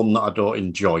only one that I don't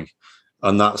enjoy,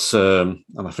 and that's and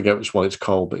I forget which one it's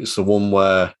called, but it's the one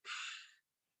where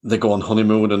they go on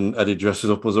honeymoon and Eddie dresses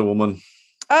up as a woman.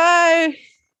 Oh,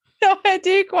 no, I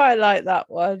do quite like that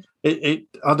one. I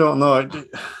don't know.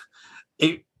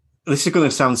 This is going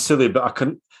to sound silly, but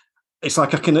it's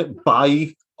like I can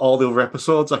buy all the other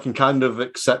episodes. I can kind of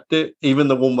accept it. Even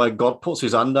the one where God puts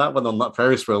his hand out when on that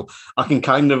Ferris wheel, I can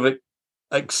kind of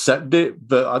accept it.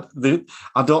 But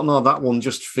I don't know. That one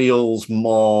just feels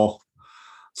more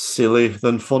silly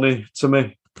than funny to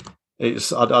me.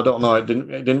 I don't know. It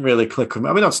didn't really click with me.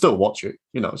 I mean, I'd still watch it.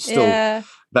 It's still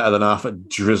better than half a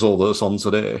drizzle that's on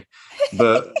today,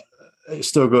 but it's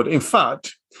still good. In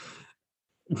fact,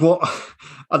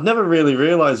 I'd never really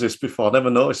realised this before, never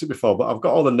noticed it before, but I've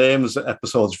got all the names of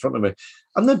episodes in front of me,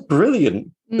 and they're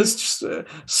brilliant. There's just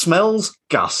Smells,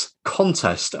 Gas,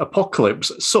 Contest,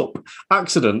 Apocalypse, Sup,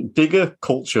 Accident, Digger,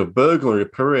 Culture, Burglary,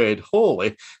 Parade,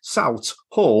 Holy, Sout,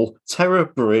 Hole, Terror,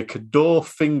 Break, Door,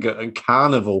 Finger, and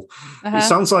Carnival. It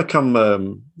sounds like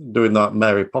I'm doing that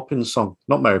Mary Poppins song.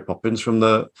 Not Mary Poppins, from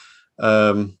the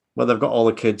where they've got all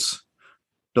the kids.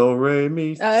 Do, re,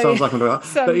 mi. Sounds like I'm doing that.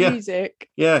 Some music.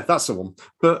 Yeah, that's the one.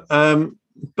 But I mean,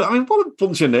 what a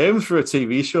bunch of names for a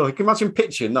TV show. You can imagine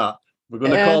pitching that. We're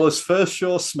going to call this first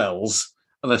show Smells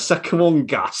and the second one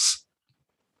Gas.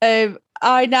 I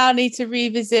now need to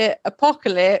revisit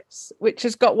Apocalypse, which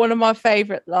has got one of my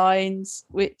favourite lines,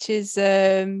 which is,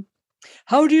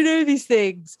 how do you know these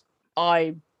things?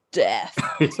 I'm deaf.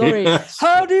 Sorry. Yes.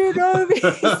 How do you know these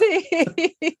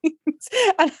things?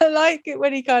 And I like it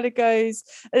when he kind of goes,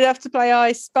 and have to play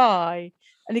I Spy.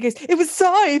 And he goes, it was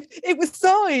Scythe. It was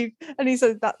Scythe. And he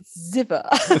says, that's Ziver.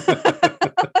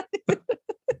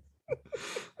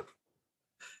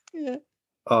 Yeah.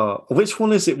 Which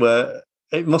one is it where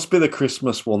it must be the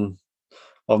Christmas one?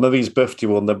 Or maybe his birthday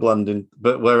one, they're blending,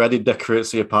 but where Eddie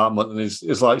decorates the apartment and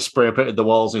is like spray painted the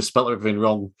walls and he's spelled everything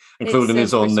wrong, including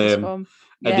his own name. One.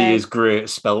 Eddie is great,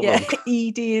 spelled wrong.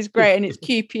 ED is great, and it's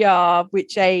QPR,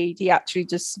 which he actually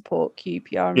does support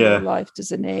QPR in real life,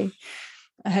 doesn't he?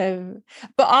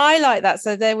 But I like that.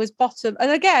 So there was Bottom, and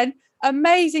again,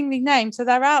 amazingly named. So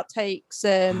their outtakes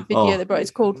video they brought, it's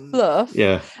called Fluff.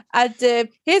 Yeah. And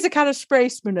here's a can of spray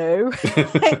Smano.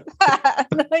 Like that.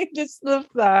 And I just love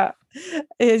that.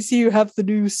 As you have the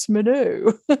new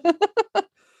Smano.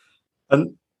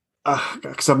 And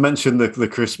because I mentioned the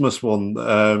Christmas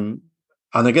one,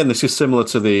 and again, this is similar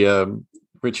to the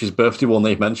Richie's birthday one that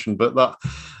he mentioned, but that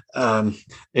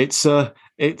it's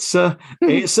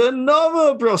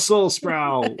another Brussels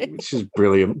sprout, which is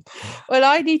brilliant. Well,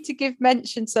 I need to give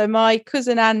mention. So my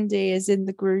cousin Andy is in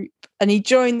the group, And he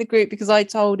joined the group because I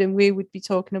told him we would be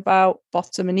talking about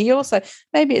Bottom. And he also,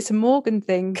 maybe it's a Morgan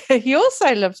thing, he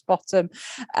also loves Bottom.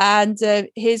 And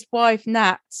his wife,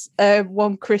 Nat,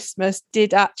 one Christmas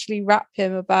did actually rap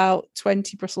him about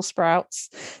 20 Brussels sprouts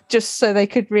just so they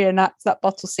could reenact that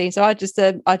bottle scene. So I just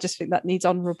think that needs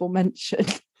honourable mention.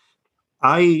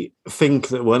 I think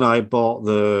that when I bought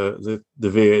the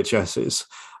VHSs,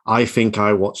 I think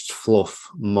I watched Fluff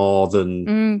more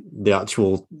than the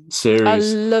actual series. I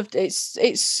loved it.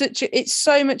 It's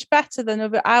so much better than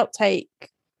other outtake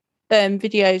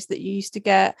videos that you used to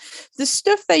get. The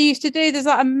stuff they used to do, there's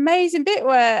that amazing bit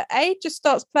where Abe just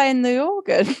starts playing the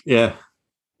organ. Yeah.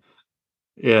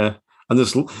 And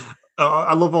there's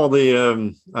I love all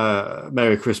the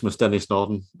Merry Christmas, Dennis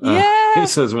Norden.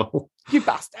 It as well. You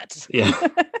bastard. Yeah.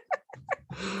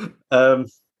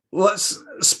 Let's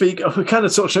speak. We kind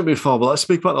of touched on it before, but let's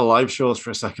speak about the live shows for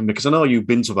a second, because I know you've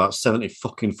been to about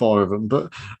 74 of them,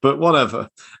 but whatever.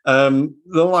 The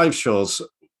live shows.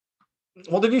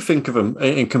 What did you think of them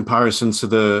in comparison to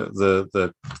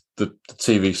the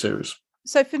TV series?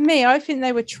 So for me, I think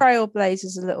they were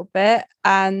trailblazers a little bit,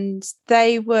 and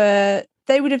they would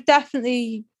have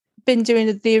definitely been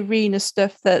doing the arena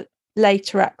stuff that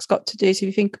later acts got to do. So if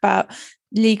you think about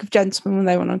League of Gentlemen when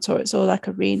they went on tour, it's all like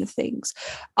arena things.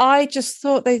 I just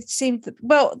thought they seemed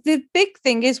the big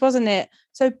thing is, wasn't it?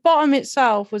 So Bottom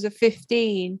itself was a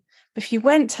 15, but if you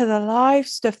went to the live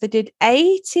stuff, they did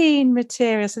 18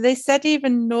 material. So they said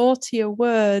even naughtier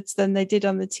words than they did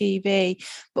on the TV.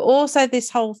 But also this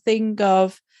whole thing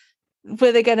of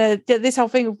where they're gonna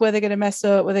mess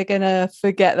up, where they're gonna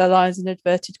forget their lines in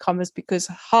inverted commas, because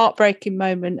heartbreaking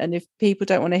moment. And if people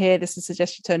don't want to hear this, I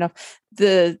suggest you turn off.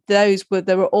 They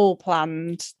were all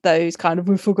planned. Those kind of,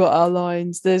 we forgot our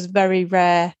lines. There's very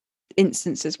rare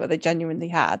instances where they genuinely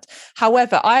had.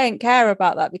 However, I didn't care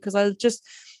about that, because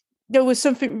there was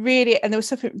something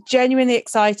genuinely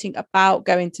exciting about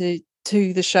going to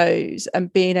the shows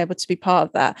and being able to be part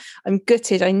of that. I'm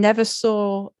gutted I never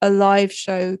saw a live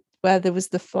show where there was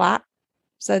the flat.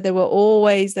 So they were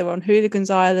on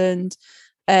Hooligans Island,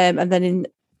 and then in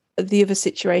the other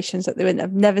situations that they were in,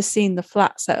 I've never seen the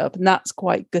flat set up, and that's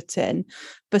quite gutting.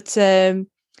 But they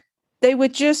were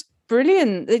just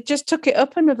brilliant. They just took it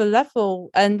up another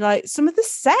level, and like some of the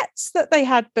sets that they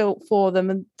had built for them,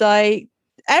 and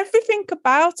everything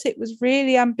about it was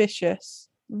really ambitious,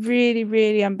 really,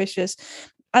 really ambitious.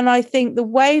 And I think the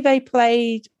way they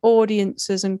played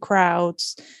audiences and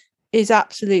crowds is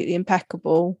absolutely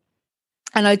impeccable.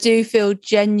 And I do feel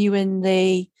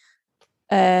genuinely,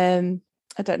 I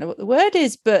don't know what the word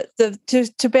is, but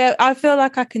I feel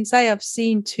like I can say I've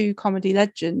seen two comedy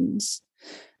legends,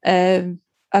 and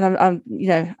I'm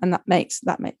and that makes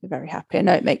me very happy. I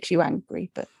know it makes you angry,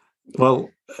 but well,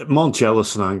 more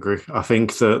jealous than angry. I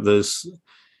think that there's,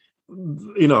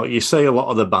 you say a lot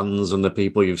of the bands and the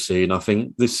people you've seen. I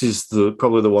think this is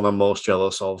probably the one I'm most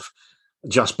jealous of.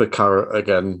 Jasper Carrot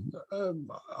again.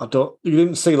 You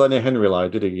didn't see Lenny Henry live,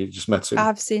 did you? You just met him.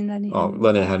 I've seen Lenny.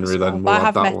 Lenny Henry. Then we'll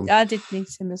have that one. I did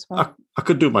meet him as well. I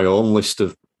could do my own list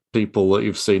of people that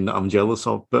you've seen that I'm jealous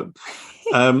of, but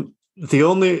I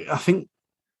think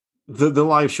the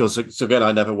live shows. Again,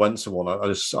 I never went to one.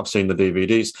 I've seen the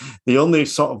DVDs. The only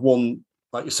sort of one,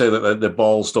 like you say, that they're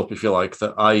ballsed up, if you like,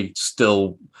 that I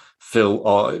still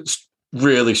feel it's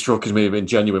really struck as me being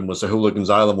genuine, was the Hooligans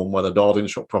Island one where the door didn't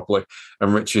shut properly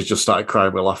and Richard just started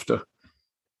crying with laughter.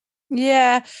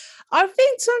 Yeah, I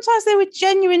think sometimes they would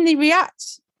genuinely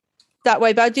react that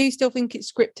way, but I do still think it's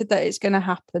scripted that it's going to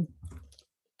happen.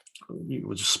 You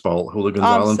were just spoiled Hooligans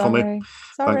Island for me.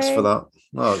 Sorry. Thanks for that.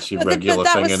 Oh, it's your regular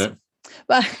thing, isn't it?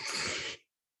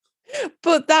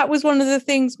 But that was one of the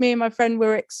things me and my friend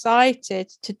were excited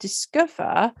to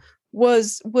discover,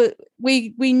 was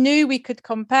we knew we could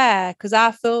compare, because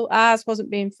ours wasn't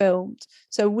being filmed,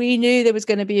 so we knew there was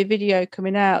going to be a video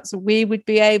coming out, so we would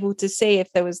be able to see if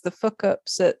there was the fuck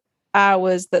ups at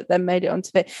ours that then made it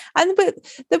onto it. And but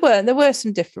there were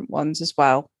some different ones as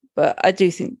well, but I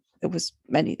do think there was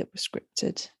many that were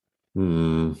scripted.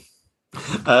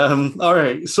 All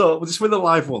right, so just with the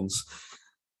live ones,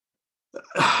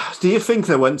 do you think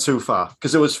they went too far?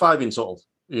 Because there was 5 in total.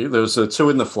 There was 2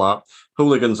 in the flat,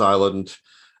 Hooligans Island,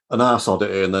 an Arse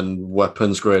Oddity, and then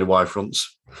Weapons, Grade Y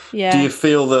Fronts. Yeah. Do you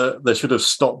feel that they should have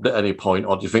stopped at any point,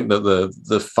 or do you think that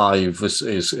the 5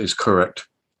 is correct?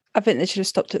 I think they should have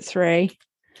stopped at 3,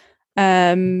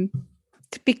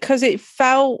 because it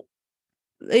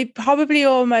probably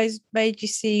almost made you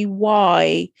see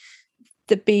why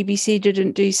the BBC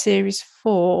didn't do series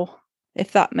 4,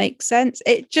 if that makes sense.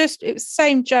 It was the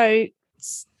same joke,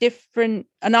 different,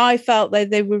 and I felt like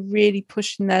they were really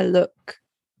pushing their luck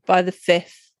by the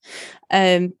 5th.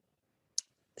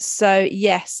 So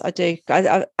yes, I do,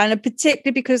 and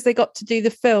particularly because they got to do the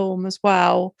film as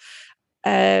well.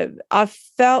 I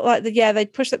felt like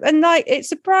they'd pushed it, and like it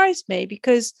surprised me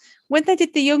because when they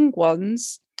did the young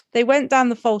ones, they went down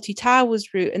the Faulty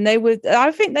Towers route, and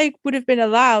I think they would have been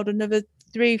allowed another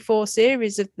 3-4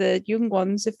 series of the young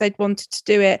ones if they'd wanted to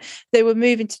do it. They were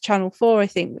moving to Channel 4, I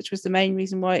think, which was the main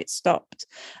reason why it stopped.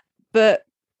 But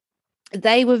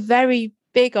they were very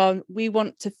big on, we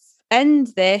want to end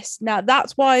this. Now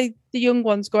that's why the young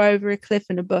ones go over a cliff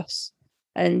in a bus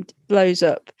and blows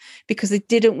up, because they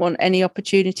didn't want any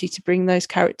opportunity to bring those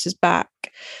characters back.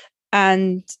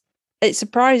 And it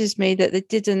surprises me that they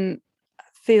didn't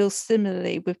feel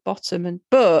similarly with Bottom.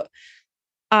 But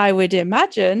I would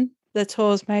imagine the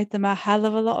tours made them a hell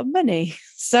of a lot of money.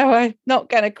 So I'm not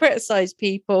going to criticize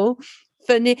people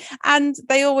and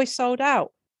they always sold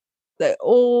out. They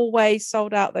always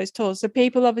sold out those tours. So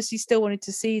people obviously still wanted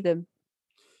to see them.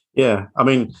 Yeah, I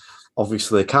mean,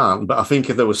 obviously they can't, but I think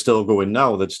if they were still going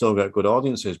now, they'd still get good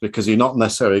audiences, because you're not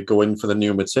necessarily going for the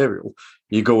new material.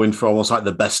 You go in for almost like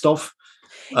the best of.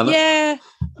 And yeah,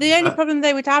 the only problem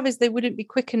they would have is they wouldn't be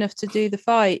quick enough to do the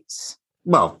fights.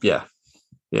 Well, yeah.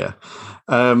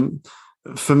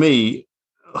 For me,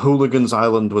 Hooligans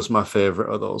Island was my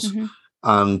favourite of those. Mm-hmm.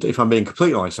 And if I'm being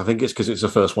completely honest, I think it's because it's the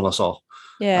first one I saw.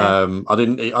 Yeah. I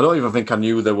don't even think I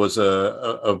knew there was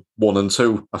a 1 and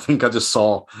 2. I think I just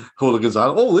saw Hooligans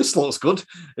Island. Oh, this looks good.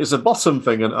 It's a Bottom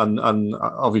thing, and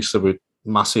obviously we're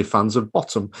massive fans of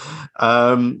Bottom.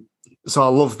 So I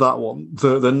love that one.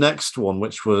 The next one,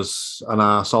 which was An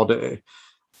Arse Oddity,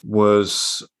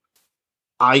 was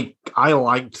I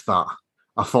liked that.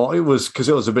 I thought it was, because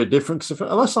it was a bit different. Because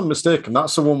unless I'm mistaken,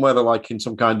 that's the one where they're like in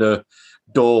some kind of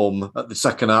dome at the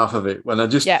second half of it. When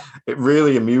it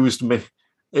really amused me,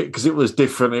 because it was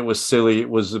different. It was silly. It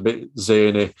was a bit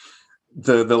zany.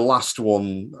 The last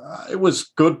one, it was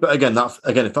good, but again,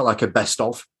 it felt like a best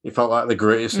of. It felt like the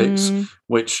greatest hits,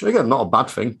 which again, not a bad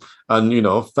thing. And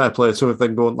fair play to if they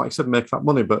go and, like I said, make that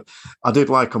money. But I did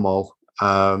like them all,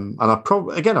 and I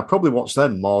probably watched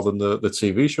them more than the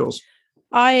TV shows.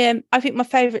 I think my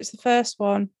favourite's the first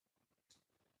one,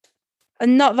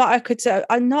 and not that I could say.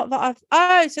 So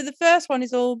the first one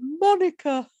is all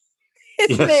Monica.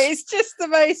 Isn't it? It's just the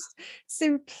most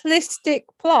simplistic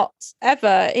plot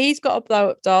ever. He's got a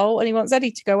blow-up doll and he wants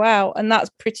Eddie to go out, and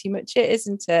that's pretty much it,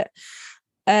 isn't it?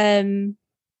 And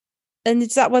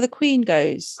is that where the Queen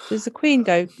goes? Does the Queen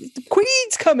go? The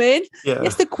Queen's coming. Yeah.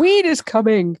 Yes, the Queen is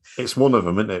coming. It's one of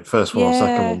them, isn't it? First one or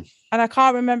second one. And I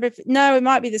can't remember it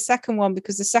might be the second one,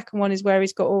 because the second one is where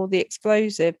he's got all the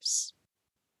explosives.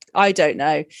 I don't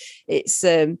know. It's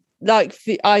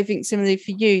I think similarly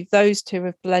for you, those two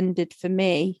have blended for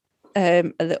me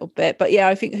a little bit. But yeah,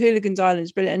 I think Hooligans Island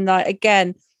is brilliant. And like,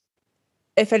 again,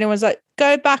 if anyone's like,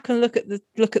 go back and look at the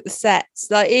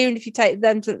sets, like even if you take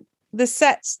them to the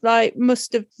sets, like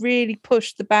must have really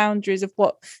pushed the boundaries of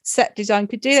what set design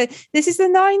could do. This is the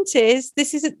 90s.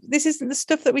 This isn't the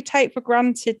stuff that we take for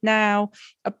granted now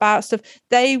about stuff.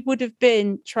 They would have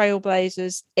been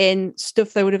trailblazers in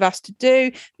stuff they would have asked to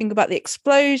do. Think about the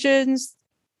explosions,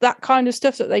 that kind of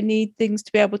stuff that they need things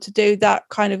to be able to do, that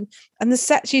kind of, and the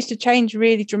sets used to change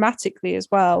really dramatically as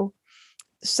well.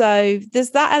 So there's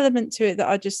that element to it that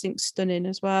I just think stunning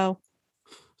as well.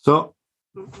 So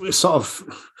it's sort of,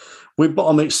 with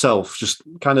Bottom itself, just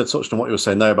kind of touched on what you were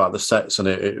saying there about the sets and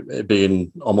it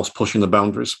being almost pushing the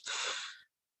boundaries.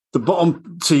 The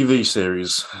Bottom TV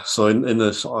series, so in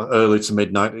the sort of early to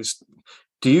mid-90s,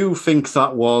 do you think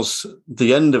that was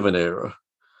the end of an era,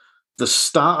 the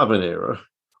start of an era,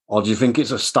 or do you think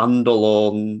it's a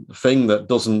standalone thing that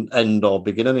doesn't end or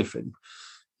begin anything?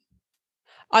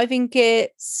 I think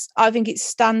it's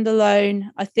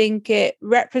standalone. I think it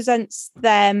represents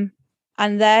them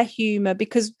and their humour,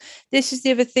 because this is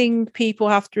the other thing people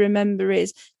have to remember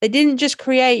is they didn't just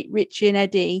create Richie and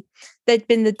Eddie. They'd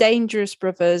been the Dangerous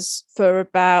Brothers for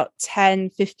about 10,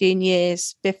 15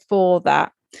 years before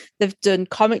that. They've done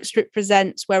Comic Strip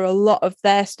Presents, where a lot of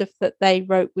their stuff that they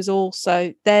wrote was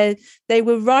also they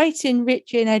were writing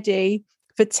Richie and Eddie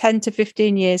for 10 to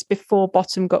 15 years before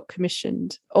Bottom got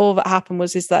commissioned. All that happened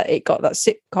is that it got that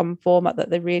sitcom format that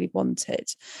they really wanted.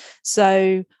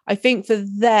 So I think for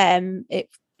them, it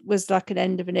was like an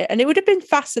end of an era. And it would have been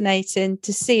fascinating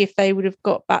to see if they would have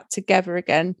got back together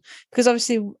again. Because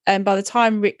obviously, by the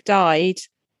time Rick died,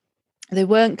 they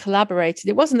weren't collaborating.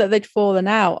 It wasn't that they'd fallen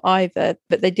out either,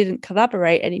 but they didn't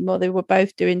collaborate anymore. They were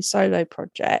both doing solo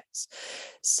projects.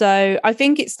 So I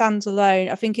think it stands alone.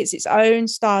 I think it's its own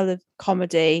style of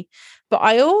comedy. But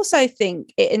I also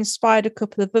think it inspired a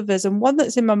couple of others. And one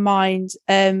that's in my mind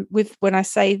with when I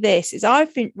say this is I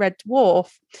think Red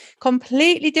Dwarf,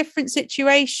 completely different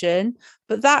situation,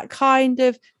 but that kind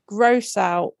of gross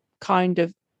out kind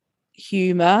of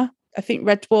humor. I think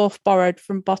Red Dwarf borrowed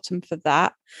from Bottom for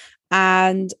that.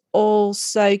 And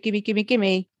also Gimme, Gimme,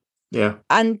 Gimme. Yeah.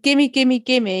 And Gimme, Gimme,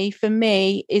 Gimme for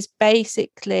me is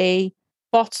basically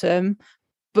Bottom,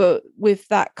 but with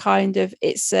that kind of,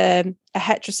 it's a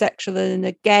heterosexual and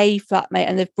a gay flatmate,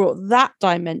 and they've brought that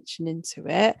dimension into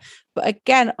it. But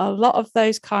again, a lot of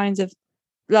those kinds of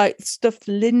like stuff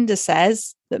Linda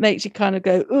says that makes you kind of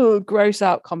go, oh, gross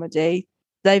out comedy.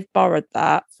 They've borrowed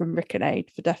that from Rick and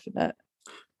Aid for definite.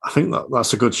 I think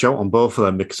that's a good shout on both of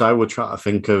them, because I would try to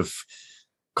think of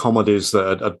comedies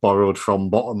that had borrowed from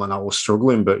Bottom, and I was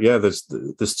struggling. But yeah, there's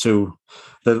two,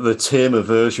 the tamer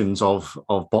versions of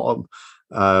Bottom.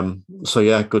 So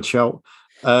yeah, good shout.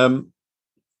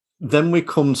 Then we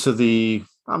come to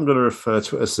I'm going to refer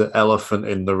to it as the elephant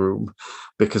in the room,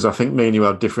 because I think me and you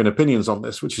have different opinions on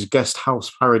this, which is Guest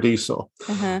House Paradiso.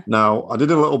 Uh-huh. Now, I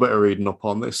did a little bit of reading up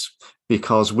on this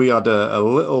because we had a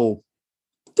little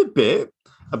debate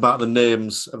about the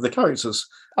names of the characters.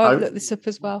 I looked this up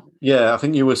as well. Yeah, I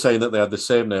think you were saying that they had the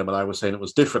same name, and I was saying it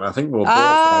was different. I think we were both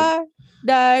right.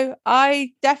 No,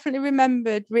 I definitely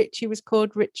remembered Richie was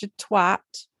called Richard Twat.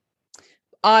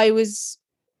 I was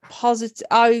positive.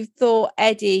 I thought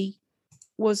Eddie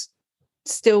was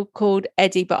still called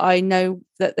Eddie, but I know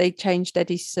that they changed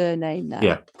Eddie's surname now.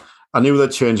 Yeah, I knew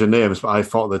they'd changed their names, but I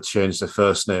thought they'd changed their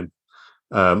first name.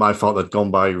 I thought they'd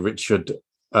gone by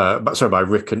by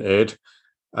Rick and Aid.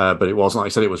 But it wasn't. Like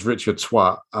I said, it was Richard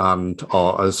Twat,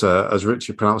 or as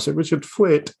Richard pronounced it, Richard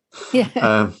Fwait,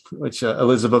 which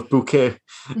Elizabeth Bouquet,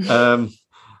 and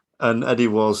Eddie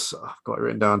was, I've got it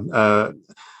written down,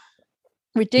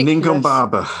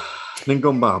 ridiculous.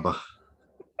 Ningumbaba.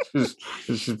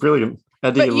 She's brilliant.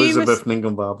 Eddie Elizabeth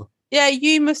Ningumbaba. Yeah,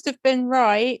 you must have been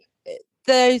right.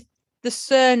 The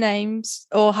surnames,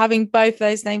 or having both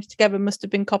those names together, must have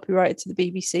been copyrighted to the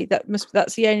BBC.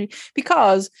 That's the only,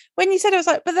 because when you said it, I was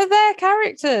like, but they're their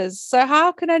characters, so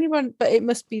how can anyone? But it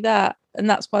must be that, and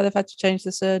that's why they've had to change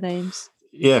the surnames.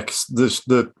 Yeah, because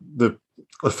the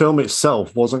film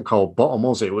itself wasn't called Bottom,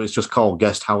 was it? It was just called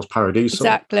Guest House Paradiso.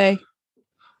 Exactly.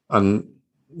 And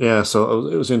yeah, so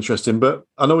it was interesting. But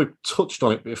I know we've touched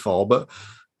on it before, but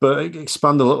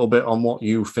expand a little bit on what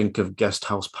you think of Guest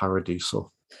House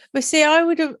Paradiso. But see, I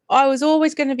was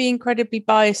always going to be incredibly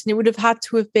biased, and it would have had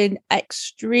to have been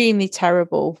extremely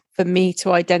terrible for me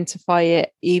to identify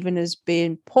it even as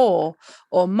being poor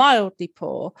or mildly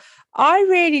poor. I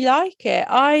really like it.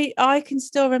 I can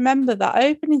still remember that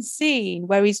opening scene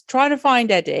where he's trying to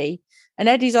find Eddie, and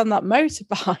Eddie's on that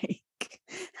motorbike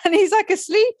and he's like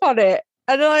asleep on it.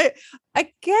 And I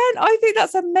think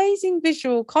that's amazing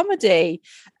visual comedy.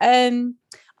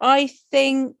 I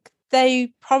think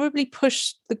they probably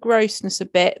pushed the grossness a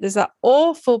bit. There's that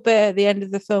awful bit at the end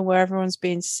of the film where everyone's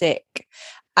being sick,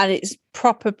 and it's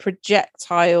proper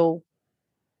projectile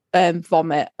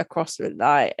vomit across the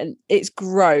night, and it's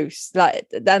gross. Like,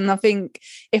 then I think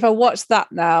if I watched that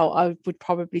now, I would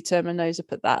probably turn my nose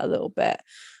up at that a little bit.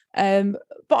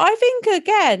 But I think,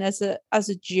 again, as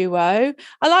a duo,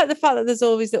 I like the fact that there's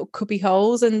all these little cubby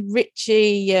holes, and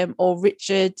Richie or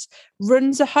Richard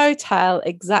runs a hotel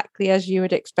exactly as you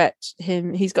would expect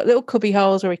him. He's got little cubby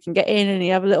holes where he can get in, and he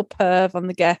have a little perv on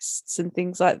the guests and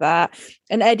things like that.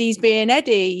 And Eddie's being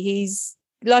Eddie. He's,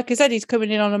 like I said, he's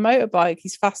coming in on a motorbike.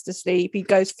 He's fast asleep. He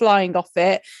goes flying off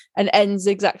it and ends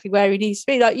exactly where he needs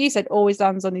to be. Like you said, always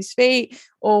lands on his feet,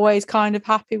 always kind of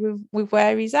happy with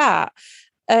where he's at.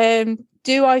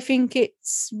 Do I think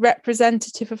it's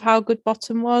representative of how good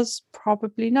Bottom was?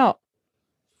 Probably not.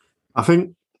 I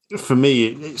think for me,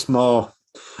 it's more,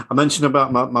 I mentioned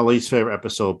about my least favourite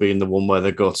episode being the one where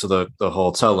they go to the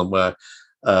hotel and where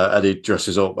Eddie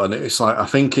dresses up. And it's like, I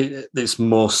think it's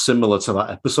more similar to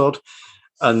that episode.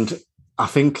 And I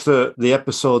think that the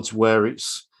episodes where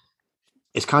it's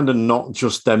kind of not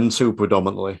just them two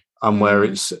predominantly, and where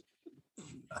it's,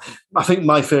 I think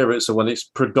my favourites are when it's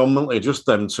predominantly just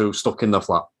them two stuck in the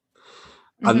flat,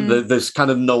 and there's kind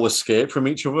of no escape from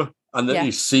each other, and then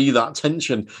you see that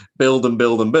tension build and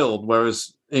build and build.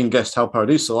 Whereas in Guest House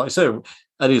Paradiso, like I say,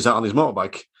 Eddie's out on his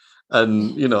motorbike,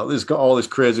 and there's got all this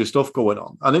crazy stuff going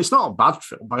on, and it's not a bad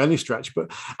film by any stretch.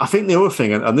 But I think the other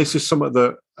thing, and this is something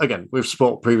that, again, we've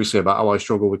spoke previously about how I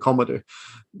struggle with comedy.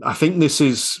 I think this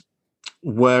is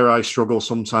where I struggle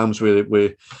sometimes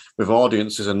with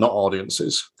audiences and not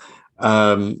audiences.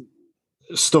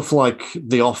 Stuff like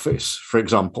The Office, for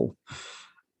example.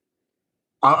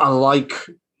 I like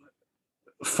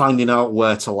finding out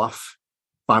where to laugh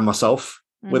by myself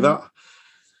with that.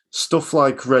 Stuff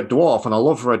like Red Dwarf, and I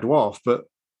love Red Dwarf, but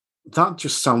that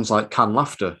just sounds like canned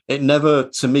laughter. It never,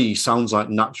 to me, sounds like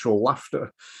natural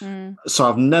laughter. So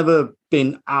I've never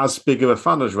been as big of a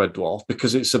fan as Red Dwarf,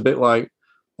 because it's a bit like,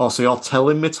 oh, so you're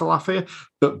telling me to laugh here?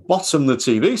 But Bottom, the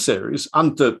TV series,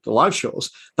 and the live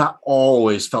shows, that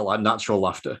always felt like natural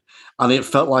laughter. And it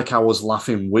felt like I was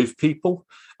laughing with people.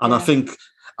 And I think,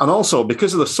 and also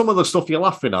because of some of the stuff you're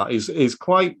laughing at is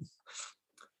quite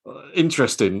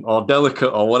interesting or delicate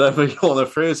or whatever you want to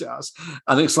phrase it as.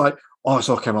 And it's like, oh, it's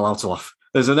okay, I'm allowed to laugh.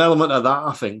 There's an element of that,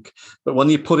 I think. But when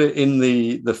you put it in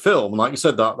the film, like you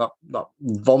said, that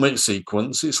vomit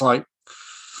sequence, it's like,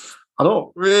 I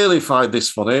don't really find this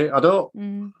funny. I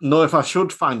don't know if I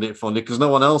should find it funny because no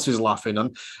one else is laughing.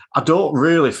 And I don't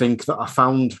really think that I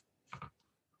found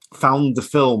the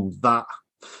film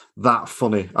that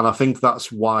funny. And I think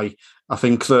that's why I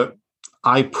think that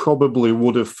I probably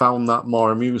would have found that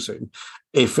more amusing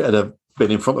if it had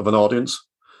been in front of an audience.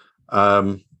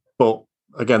 But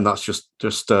again, that's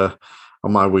just how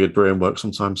my weird brain works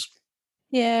sometimes.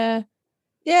 Yeah.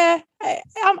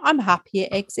 I'm happy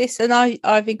it exists. And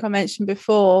I think I mentioned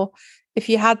before, if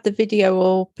you had the video,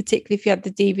 or particularly if you had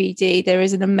the DVD, there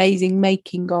is an amazing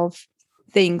making of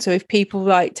thing. So if people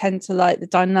tend to like the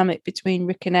dynamic between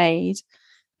Rick and Ade,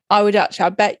 I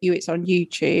bet you it's on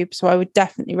YouTube. So I would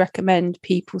definitely recommend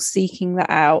people seeking that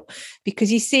out,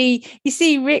 because you see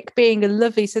Rick being a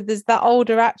lovely. So there's that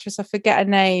older actress, I forget her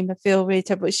name, I feel really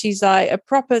terrible, but she's like a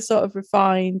proper sort of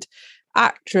refined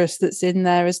actress that's in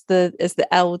there as the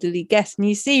elderly guest, and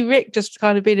you see Rick just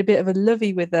kind of being a bit of a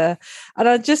lovey with her, and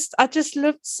I just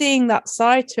loved seeing that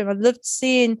side to him. I loved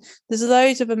seeing there's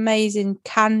loads of amazing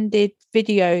candid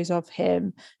videos of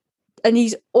him, and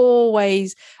he's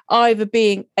always either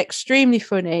being extremely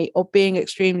funny or being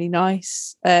extremely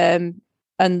nice and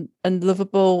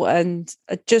lovable. And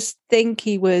I just think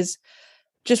he was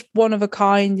just one of a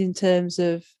kind in terms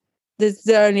of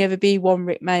there only ever be one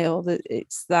Rick Mayall, that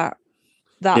it's that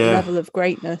level of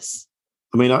greatness.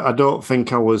 I mean, I don't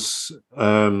think I was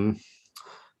to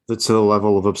the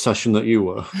level of obsession that you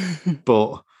were,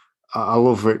 but I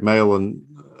love Rick Mayall, and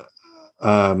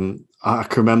I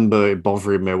can remember it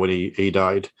bothering me when he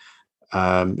died.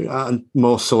 And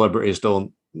most celebrities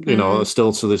don't,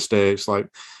 still to this day, it's like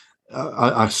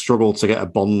I struggle to get a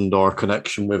bond or a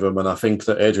connection with him. And I think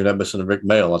that Adrian Edmondson and Rick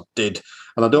Mayall, I did.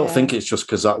 And I don't think it's just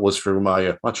because that was through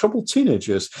my troubled teenage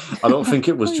years. I don't think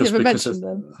it was just because it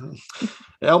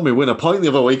helped me win a point the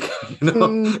other week.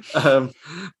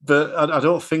 But I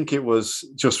don't think it was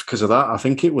just because of that. I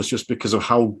think it was just because of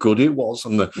how good it was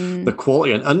and the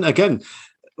quality. And again,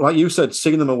 like you said,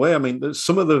 singing them away. I mean,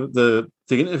 some of the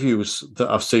interviews that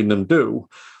I've seen them do,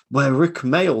 where Rick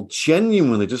Mayall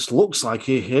genuinely just looks like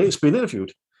he hates being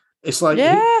interviewed. It's like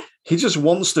he just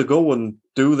wants to go and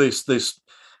do this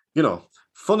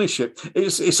funny shit.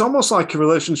 It's almost like a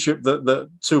relationship that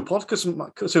two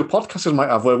podcasters might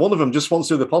have, where one of them just wants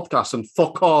to do the podcast and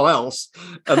fuck all else,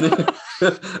 and then,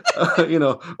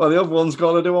 while the other one's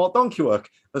got to do all donkey work.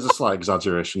 There's a slight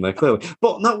exaggeration there, clearly,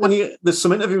 but not when there's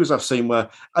some interviews I've seen where,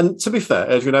 and to be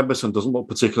fair, Adrian Edmondson doesn't look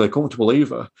particularly comfortable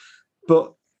either,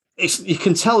 but you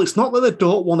can tell it's not that they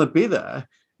don't want to be there.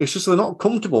 It's just they're not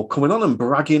comfortable coming on and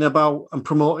bragging about and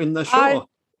promoting their show.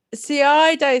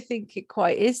 I don't think it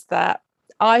quite is that.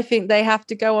 I think they have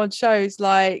to go on shows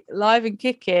like Live and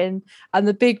Kicking and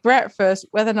The Big Breakfast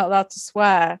where they're not allowed to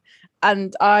swear.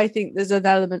 And I think there's an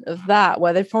element of that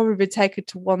where they've probably taken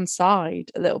to one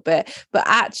side a little bit. But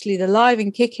actually, the Live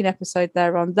and Kicking episode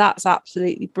they're on, that's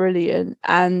absolutely brilliant.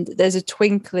 And there's a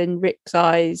twinkle in Rick's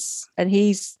eyes. And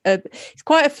he's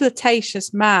quite a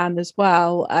flirtatious man as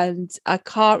well. And I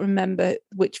can't remember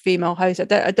which female host.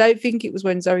 I don't think it was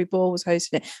when Zoe Ball was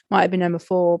hosting it. Might have been Emma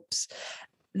Forbes.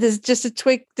 There's just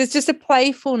a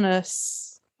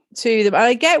playfulness to them. And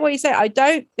I get what you say. I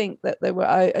don't think they were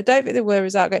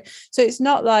as outgoing. So it's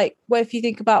not like, well, if you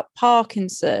think about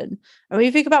Parkinson, and when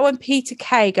you think about when Peter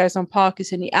Kay goes on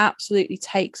Parkinson, he absolutely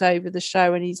takes over the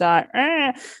show and he's like,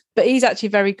 but he's actually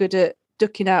very good at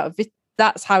ducking out of it.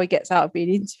 That's how he gets out of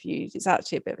being interviewed. It's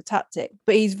actually a bit of a tactic,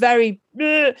 but he's very,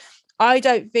 I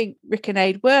don't think Rick and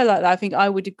Ade were like that. I think I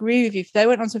would agree with you. If they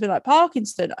went on something like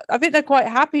Parkinson, I think they're quite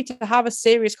happy to have a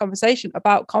serious conversation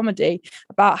about comedy,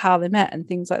 about how they met and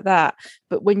things like that.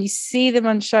 But when you see them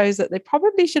on shows that they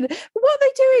probably should, what are they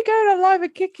doing going on Live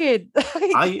and Kicking?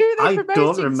 I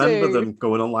don't remember them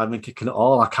going on Live and Kicking at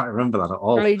all. I can't remember that at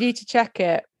all. Oh, you need to check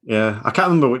it. Yeah, I can't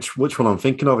remember which one I'm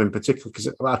thinking of in particular,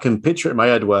 because I can picture it in my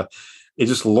head where it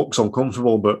just looks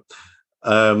uncomfortable. But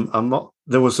I'm not.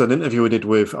 There was an interview we did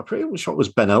with, I'm pretty sure it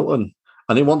was Ben Elton,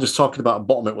 and he wasn't just talking about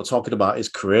Bottom, we're talking about his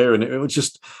career, and it was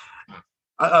just.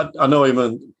 I know him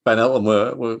and Ben Elton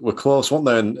were close, weren't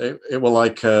they? And it were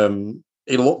like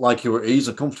he looked like he were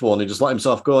easy, comfortable, and he just let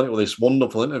himself go. And it was this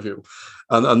wonderful interview.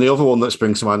 And the other one that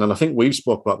springs to mind, and I think we've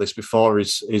spoke about this before,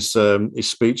 is his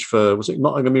speech for, was it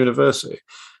Nottingham University?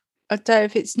 I don't know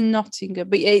if it's Nottingham,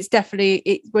 but it's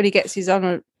definitely when he gets his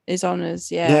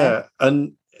honours. Yeah. Yeah,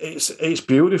 and it's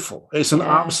beautiful. It's an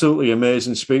absolutely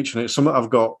amazing speech, and it's something I've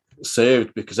got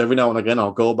saved because every now and again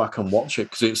I'll go back and watch it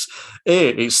because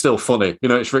it's still funny. You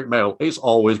know, it's Rick Mayall. It's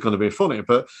always going to be funny,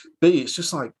 but B, it's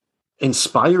just like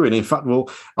inspiring. In fact,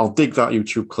 I'll dig that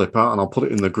YouTube clip out and I'll put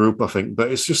it in the group, I think.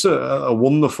 But it's just a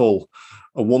wonderful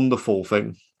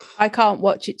thing. I can't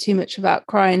watch it too much without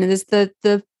crying. And there's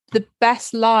the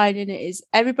best line in it is,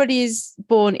 everybody is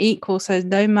born equal, so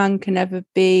no man can ever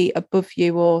be above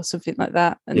you, or something like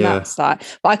that. And that's like,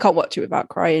 but I can't watch it without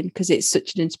crying because it's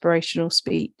such an inspirational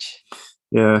speech.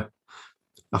 Yeah.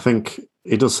 I think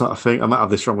he does that thing. I might have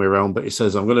this wrong way around, but he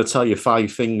says, I'm going to tell you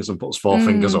 5 things, and puts 4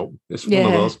 fingers up. It's one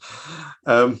of those.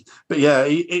 But yeah,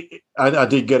 I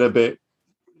did get a bit.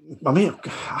 I mean,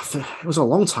 it was a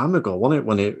long time ago, wasn't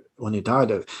it, when he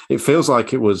died? It feels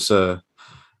like it was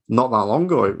not that long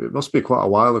ago. It must be quite a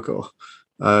while ago.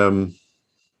 Yeah.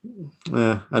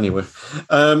 Anyway,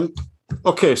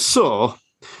 okay. So,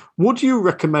 would you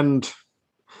recommend?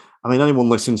 I mean, anyone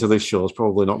listening to this show is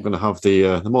probably not going to have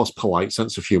the most polite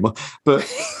sense of humour, but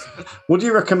would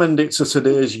you recommend it to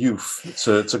today's youth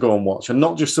to go and watch, and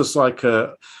not just as like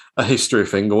a history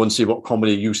thing, go and see what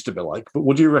comedy used to be like, but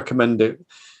would you recommend it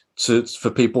for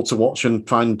people to watch and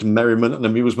find merriment and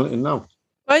amusement in now?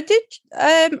 I did.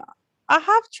 I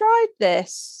have tried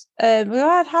this.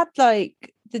 I've had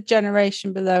like The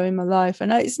Generation Below in my life,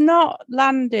 and it's not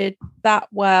landed that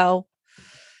well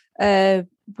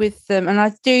with them. And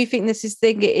I do think this is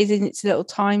thing. It is in its little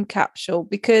time capsule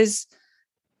because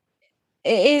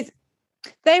it is.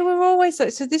 They were always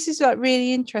like. So this is like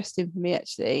really interesting for me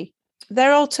actually.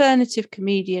 They're alternative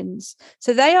comedians,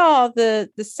 so they are the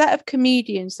set of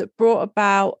comedians that brought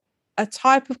about a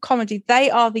type of comedy. They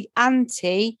are the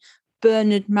anti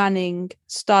Bernard Manning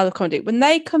style of comedy. When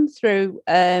they come through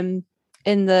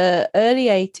in the early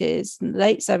 80s and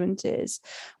late 70s,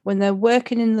 when they're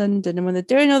working in London and when they're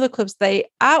doing other clubs, they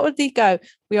outwardly go,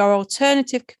 we are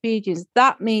alternative comedians.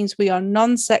 That means we are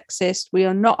non-sexist, we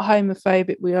are not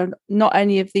homophobic, we are not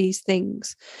any of these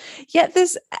things. Yet there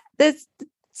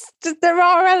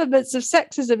are elements of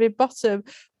sexism in Bottom,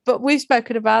 but we've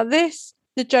spoken about this.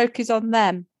 The joke is on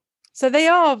them. So they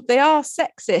are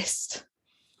sexist,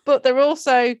 but they're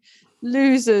also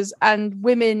losers, and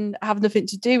women have nothing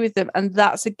to do with them. And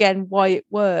that's, again, why it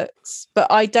works.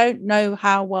 But I don't know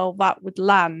how well that would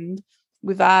land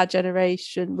with our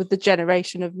generation, with the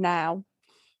generation of now.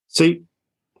 See,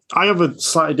 I have a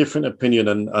slightly different opinion.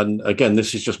 And again,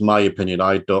 this is just my opinion.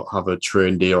 I don't have a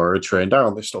trained ear or a trained eye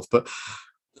on this stuff. But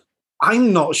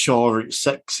I'm not sure it's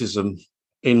sexism.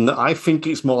 I think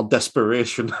it's more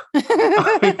desperation.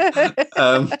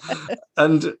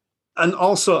 And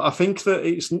also, I think that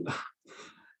it's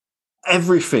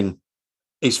everything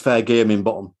is fair game in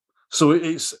Bottom. So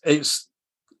it's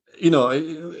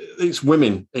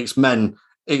women, it's men,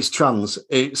 it's trans,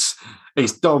 it's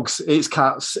dogs, it's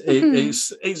cats,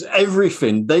 it's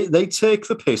everything. They take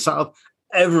the piss out of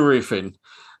everything,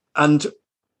 and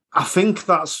I think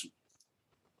that's,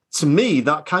 to me,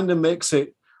 that kind of makes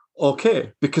it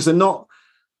okay, because they're not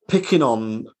picking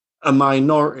on a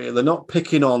minority. They're not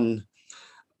picking on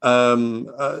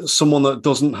someone that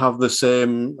doesn't have the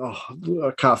same,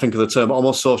 I can't think of the term,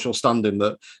 almost social standing.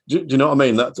 That do you know what I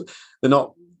mean? That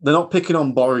they're not picking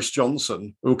on Boris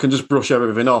Johnson, who can just brush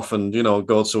everything off and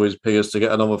go to his peers to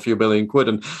get another few billion quid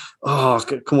and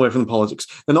come away from the politics.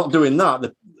 They're not doing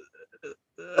that.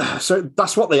 So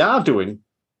that's what they are doing.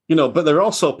 But they're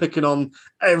also picking on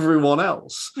everyone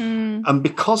else. And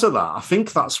because of that, I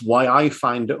think that's why I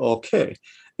find it okay.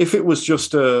 If it was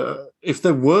just, if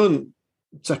they weren't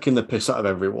taking the piss out of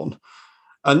everyone.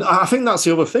 And I think that's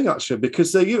the other thing, actually,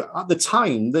 because at the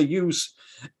time,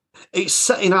 it's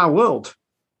set in our world.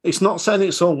 it's not set in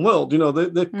its own world. You know,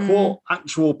 they quote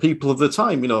actual people of the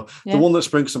time. You know, the one that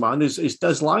springs to mind is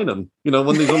Des Lynam. You know,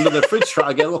 when he's under the fridge trying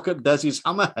to get a look at Des's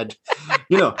hammerhead.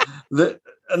 You know,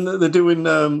 they're doing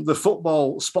the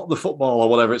football, spot the football or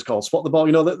whatever it's called, spot the ball.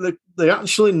 You know, they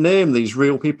actually name these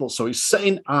real people. So it's set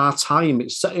in our time.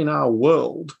 It's set in our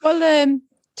world. Well,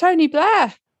 Tony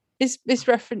Blair is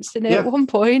referenced in it at one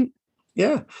point.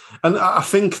 Yeah, and I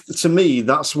think to me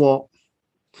that's what.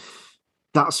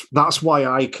 That's why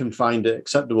I can find it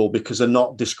acceptable, because they're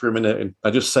not discriminating.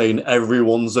 They're just saying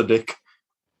everyone's a dick.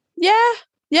 Yeah,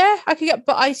 I can get,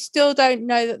 but I still don't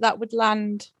know that would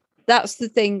land. That's the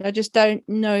thing. I just don't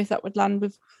know if that would land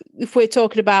with, if we're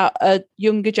talking about a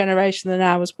younger generation than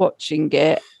I was watching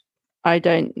it. I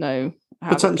don't know.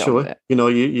 Potentially, you know,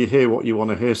 you hear what you want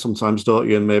to hear sometimes, don't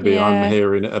you? And maybe I'm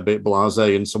hearing it a bit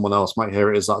blasé, and someone else might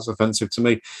hear it as that's offensive to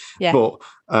me. Yeah. But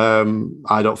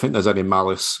I don't think there's any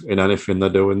malice in anything they're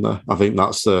doing there. I think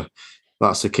that's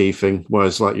the key thing.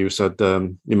 Whereas, like you said,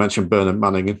 you mentioned Bernard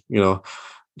Manning, you know,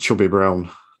 Chubby Brown,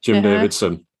 Jim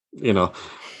Davidson, you know,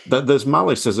 there's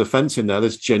malice, there's offence in there,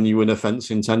 there's genuine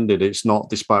offence intended. It's not,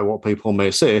 despite what people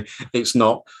may say, it's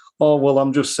not, oh, well,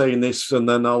 I'm just saying this and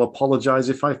then I'll apologise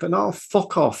if I can. Oh,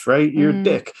 fuck off, right? You're a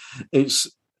dick. It's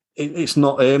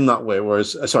not aimed that way.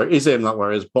 Whereas, sorry, it is aimed that way.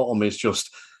 Whereas Bottom is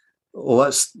just,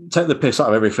 let's take the piss out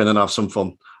of everything and have some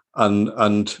fun. And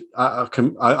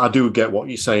I do get what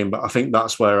you're saying, but I think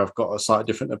that's where I've got a slightly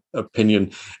different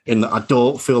opinion, in that I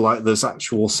don't feel like there's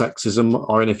actual sexism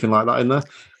or anything like that in there.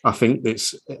 I think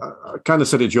I kind of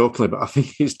said it jokingly, but I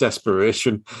think it's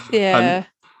desperation. Yeah. And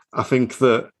I think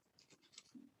that,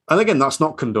 and again, that's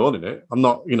not condoning it. I'm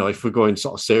not, you know, if we're going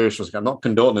sort of serious, I'm not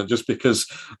condoning it just because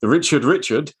the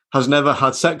Richard has never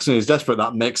had sex and is desperate.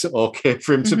 That makes it okay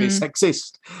for him to be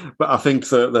sexist. But I think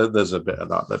that there's a bit of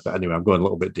that. But anyway, I'm going a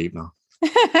little bit deep now.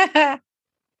 That's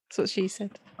what she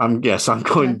said. I'm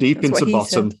going deep into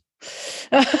Bottom.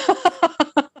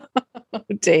 Oh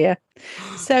dear.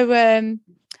 So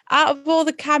out of all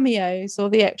the cameos or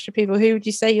the extra people, who would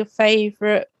you say your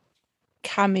favourite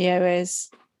cameo is?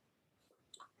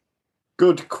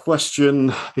 Good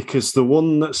question, because the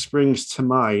one that springs to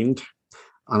mind,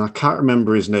 and I can't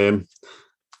remember his name,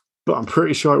 but I'm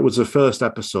pretty sure it was the first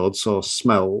episode, so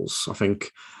Smells, I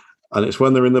think, and it's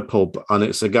when they're in the pub, and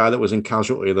it's a guy that was in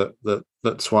Casualty that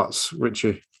twats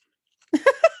Richie.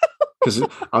 Because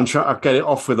I'm trying to get it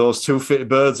off with those two fit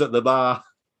birds at the bar.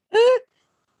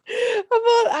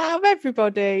 Out of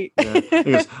everybody. Yeah.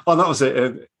 He goes, oh, that was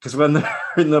it. Because when they're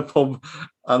in the pub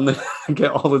and they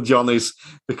get all the Johnnies,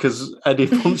 because Eddie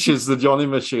punches the Johnny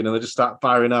machine and they just start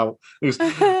firing out. He goes,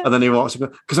 and then he walks and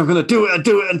goes, because I'm going to do it and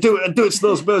do it and do it and do it to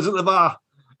those birds at the bar.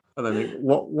 And then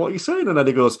what are you saying? And then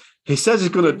he goes, he says he's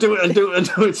going to do it and do it and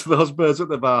do it to those birds at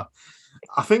the bar.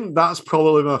 I think that's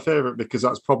probably my favourite, because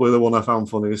that's probably the one I found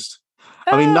funniest.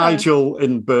 I mean, Nigel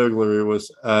in Burglary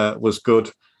was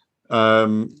good.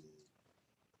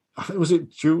 I think, was it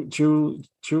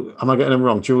am I getting him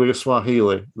wrong? Julia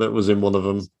Swahili that was in one of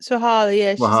them. Swahili,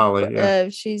 yeah. Swahili, yeah.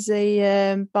 She's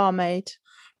a barmaid.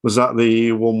 Was that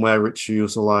the one where Richie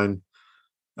used the line,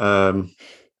 do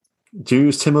you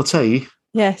use Timotei?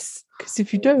 Yes, because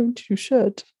if you don't, you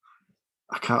should.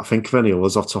 I can't think of any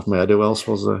others off the top of my head. Who else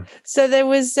was there? So there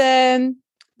was the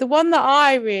one that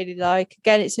I really like.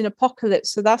 Again, it's in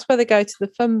Apocalypse. So that's where they go to the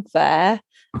fun fair.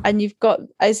 And you've got,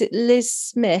 is it Liz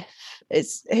Smith?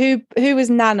 It's who was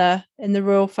Nana in the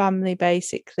royal family,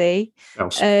 basically.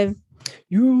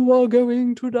 You are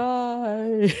going to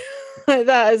die.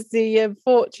 That is the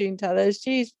fortune teller.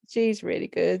 She's really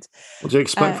good. What do you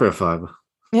expect for a fiver?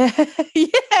 Yeah,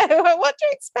 what do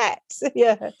you expect?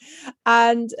 Yeah,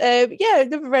 and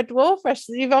the Red Dwarf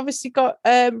restaurant. You've obviously got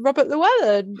Robert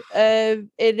Llewellyn in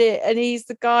it, and he's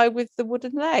the guy with the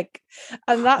wooden leg,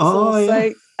 and that's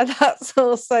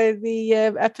also the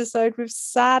episode with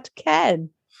Sad Ken,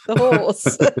 the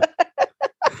horse.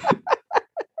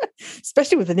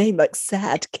 Especially with a name like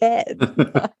Sad Ken.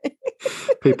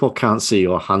 People can't see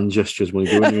your hand gestures when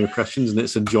you're doing your impressions, and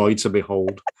it's a joy to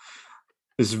behold.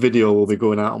 This video will be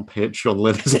going out on Patreon,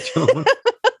 ladies and gentlemen.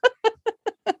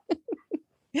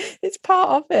 It's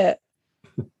part of it.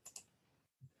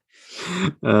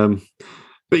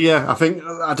 But yeah,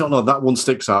 I don't know, that one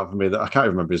sticks out for me. That I can't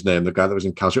remember his name, the guy that was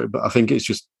in Casualty, but I think it's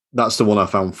just, that's the one I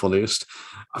found funniest.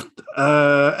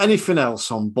 Anything else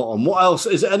on Bottom? What else?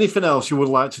 Is there anything else you would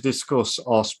like to discuss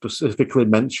or specifically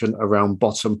mention around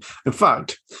Bottom? In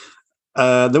fact,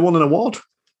 they won an award.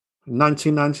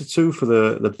 1992 for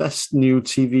the best new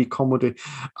TV comedy.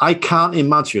 I can't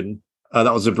imagine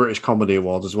that was a British Comedy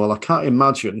Award as well. I can't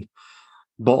imagine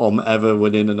Bottom ever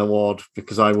winning an award,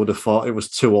 because I would have thought it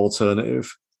was too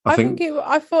alternative. I think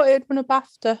I thought it won a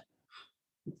BAFTA.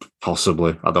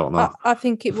 possibly. I don't know. I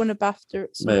think it won a BAFTA.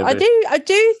 Maybe. I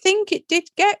do think it did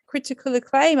get critical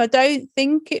acclaim. I don't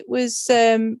think it was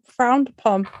frowned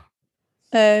upon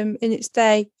in its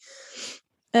day.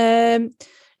 No,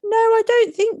 I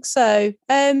don't think so.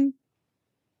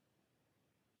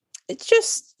 It's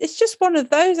just one of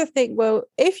those. I think. Well,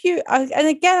 and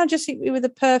again, I just think we were the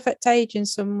perfect age in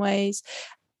some ways.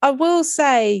 I will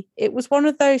say it was one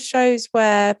of those shows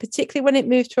where, particularly when it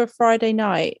moved to a Friday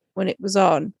night when it was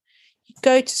on, you'd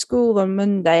go to school on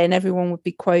Monday and everyone would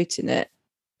be quoting it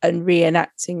and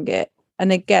reenacting it.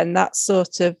 And again, that's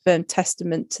sort of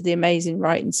testament to the amazing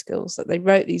writing skills that they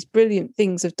wrote these brilliant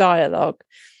things of dialogue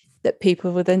that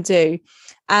people would then do.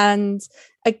 And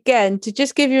again, to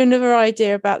just give you another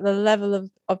idea about the level of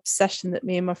obsession that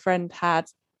me and my friend had.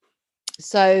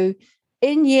 So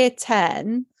in year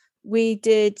 10, we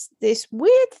did this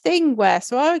weird thing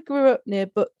so I grew up near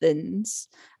Butlins,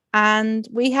 and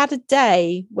we had a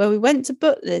day where we went to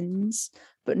Butlins,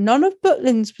 but none of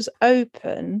Butlins was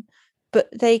open, but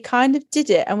they kind of did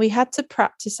it and we had to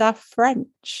practice our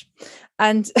French.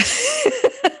 And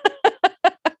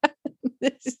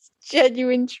this is a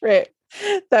genuine trip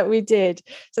that we did.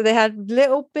 So they had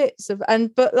little bits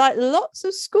but like lots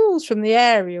of schools from the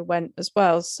area went as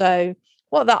well. So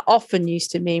what that often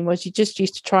used to mean was you just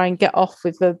used to try and get off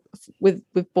with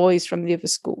boys from the other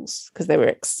schools because they were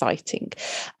exciting.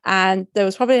 And there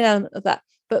was probably an element of that.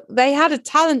 But they had a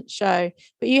talent show,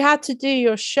 but you had to do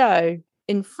your show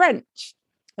in French.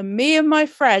 And me and my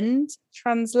friend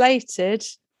translated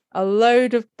a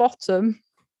load of bottom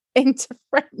into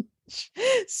French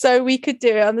so we could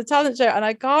do it on the talent show. And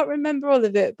I can't remember all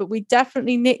of it, but we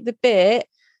definitely nicked the bit.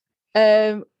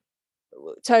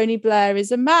 Tony Blair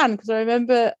is a man, because I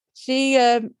remember she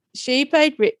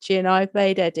played Richie and I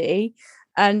played Eddie,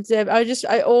 and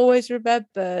I always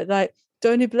remember like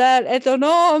Tony Blair est un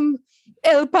homme,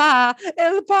 il part,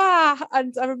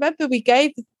 and I remember we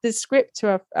gave the script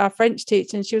to our French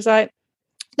teacher, and she was like,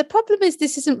 "The problem is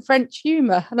this isn't French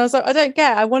humor," and I was like, "I don't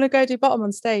care. I want to go do bottom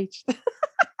on stage."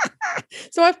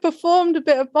 So I've performed a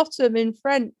bit of bottom in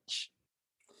French.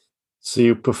 So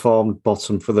you performed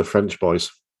bottom for the French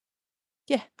boys?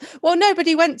 Yeah. Well,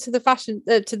 nobody went to the fashion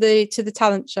to the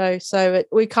talent show, so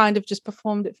we kind of just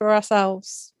performed it for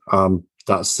ourselves.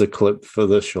 That's the clip for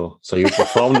the show. So you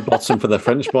performed bottom for the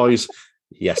French boys?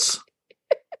 Yes.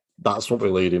 That's what we're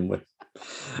leading with.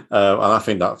 And I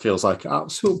think that feels like an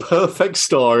absolute perfect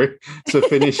story to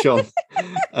finish on.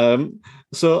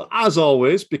 So as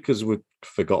always, because we've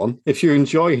forgotten, if you're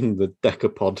enjoying the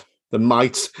Decapod, the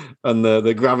might and the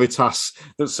gravitas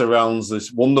that surrounds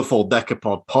this wonderful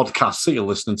Decapod podcast that you're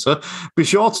listening to, be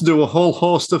sure to do a whole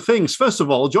host of things. First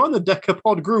of all, join the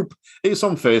Decapod group. It's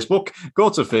on Facebook. Go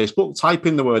to Facebook, type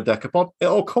in the word Decapod.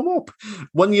 It'll come up.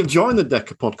 When you've joined the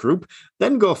Decapod group,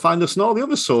 then go find us on all the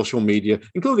other social media,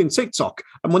 including TikTok.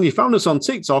 And when you found us on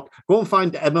TikTok, go and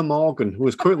find Emma Morgan, who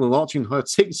is currently launching her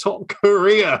TikTok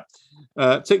career.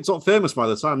 TikTok famous by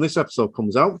the time this episode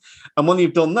comes out. And when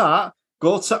you've done that,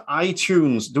 go to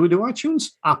iTunes. Do we do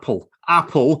iTunes?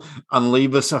 Apple, and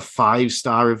leave us a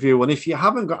 5-star review. And if you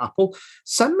haven't got Apple,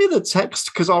 send me the text,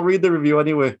 because I'll read the review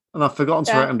anyway. And I've forgotten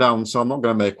to write them down, so I'm not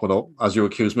going to make one up, as you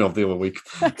accused me of the other week.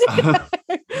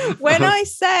 When I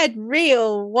said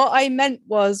real, what I meant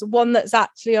was one that's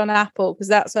actually on Apple, because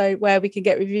that's where we can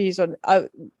get reviews on.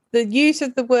 The use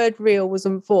of the word real was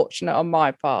unfortunate on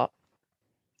my part.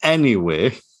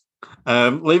 Anyway,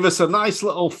 leave us a nice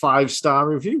little 5-star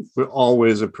review. We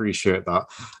always appreciate that.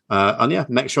 And yeah,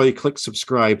 make sure you click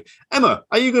subscribe. Emma,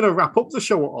 are you going to wrap up the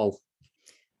show at all?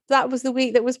 That was the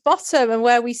week that was bottom, and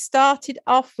where we started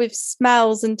off with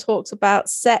smells and talked about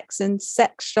sex and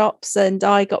sex shops, and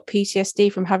I got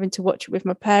PTSD from having to watch it with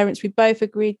my parents. We both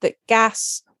agreed that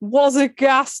Gas was a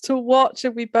gas to watch,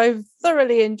 and we both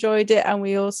thoroughly enjoyed it. And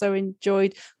we also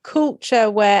enjoyed Culture,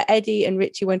 where Eddie and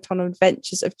Richie went on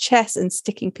adventures of chess and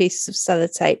sticking pieces of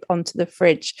sellotape onto the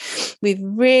fridge. We've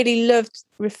really loved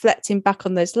reflecting back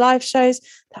on those live shows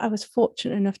that I was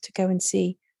fortunate enough to go and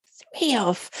see 3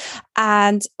 of,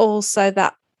 and also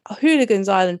that Hooligans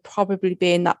Island probably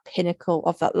being that pinnacle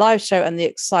of that live show and the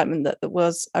excitement that there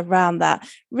was around that.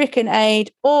 Rick and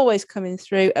Aid always coming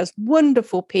through as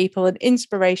wonderful people and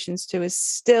inspirations to us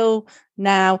still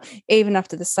now, even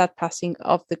after the sad passing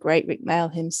of the great Rick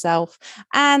Mayall himself.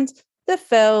 And the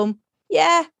film,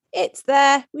 yeah, it's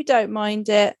there. We don't mind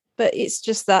it, but it's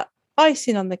just that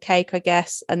icing on the cake, I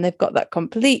guess. And they've got that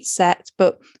complete set.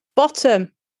 But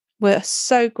bottom, we're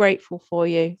so grateful for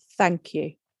you. Thank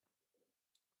you.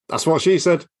 That's what she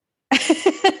said.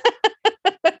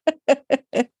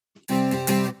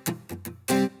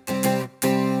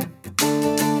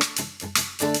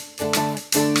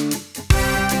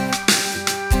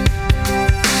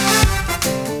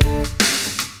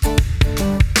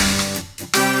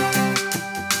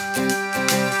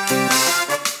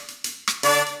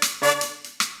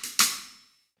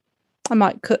 I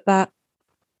might cut that.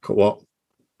 Cut what?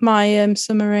 My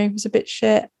summary was a bit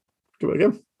shit. Do it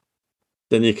again.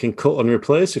 Then you can cut and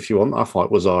replace if you want. I thought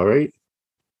it was all right.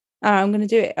 I'm going to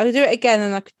do it. I'll do it again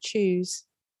and I could choose.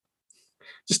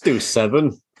 Just do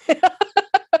 7.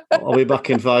 I'll be back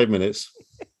in 5 minutes.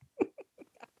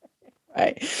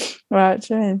 Right,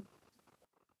 Jane.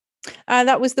 And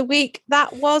that was the week.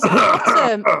 That was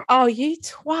autumn. Oh, you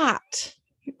twat.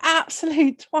 You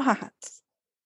absolute twat.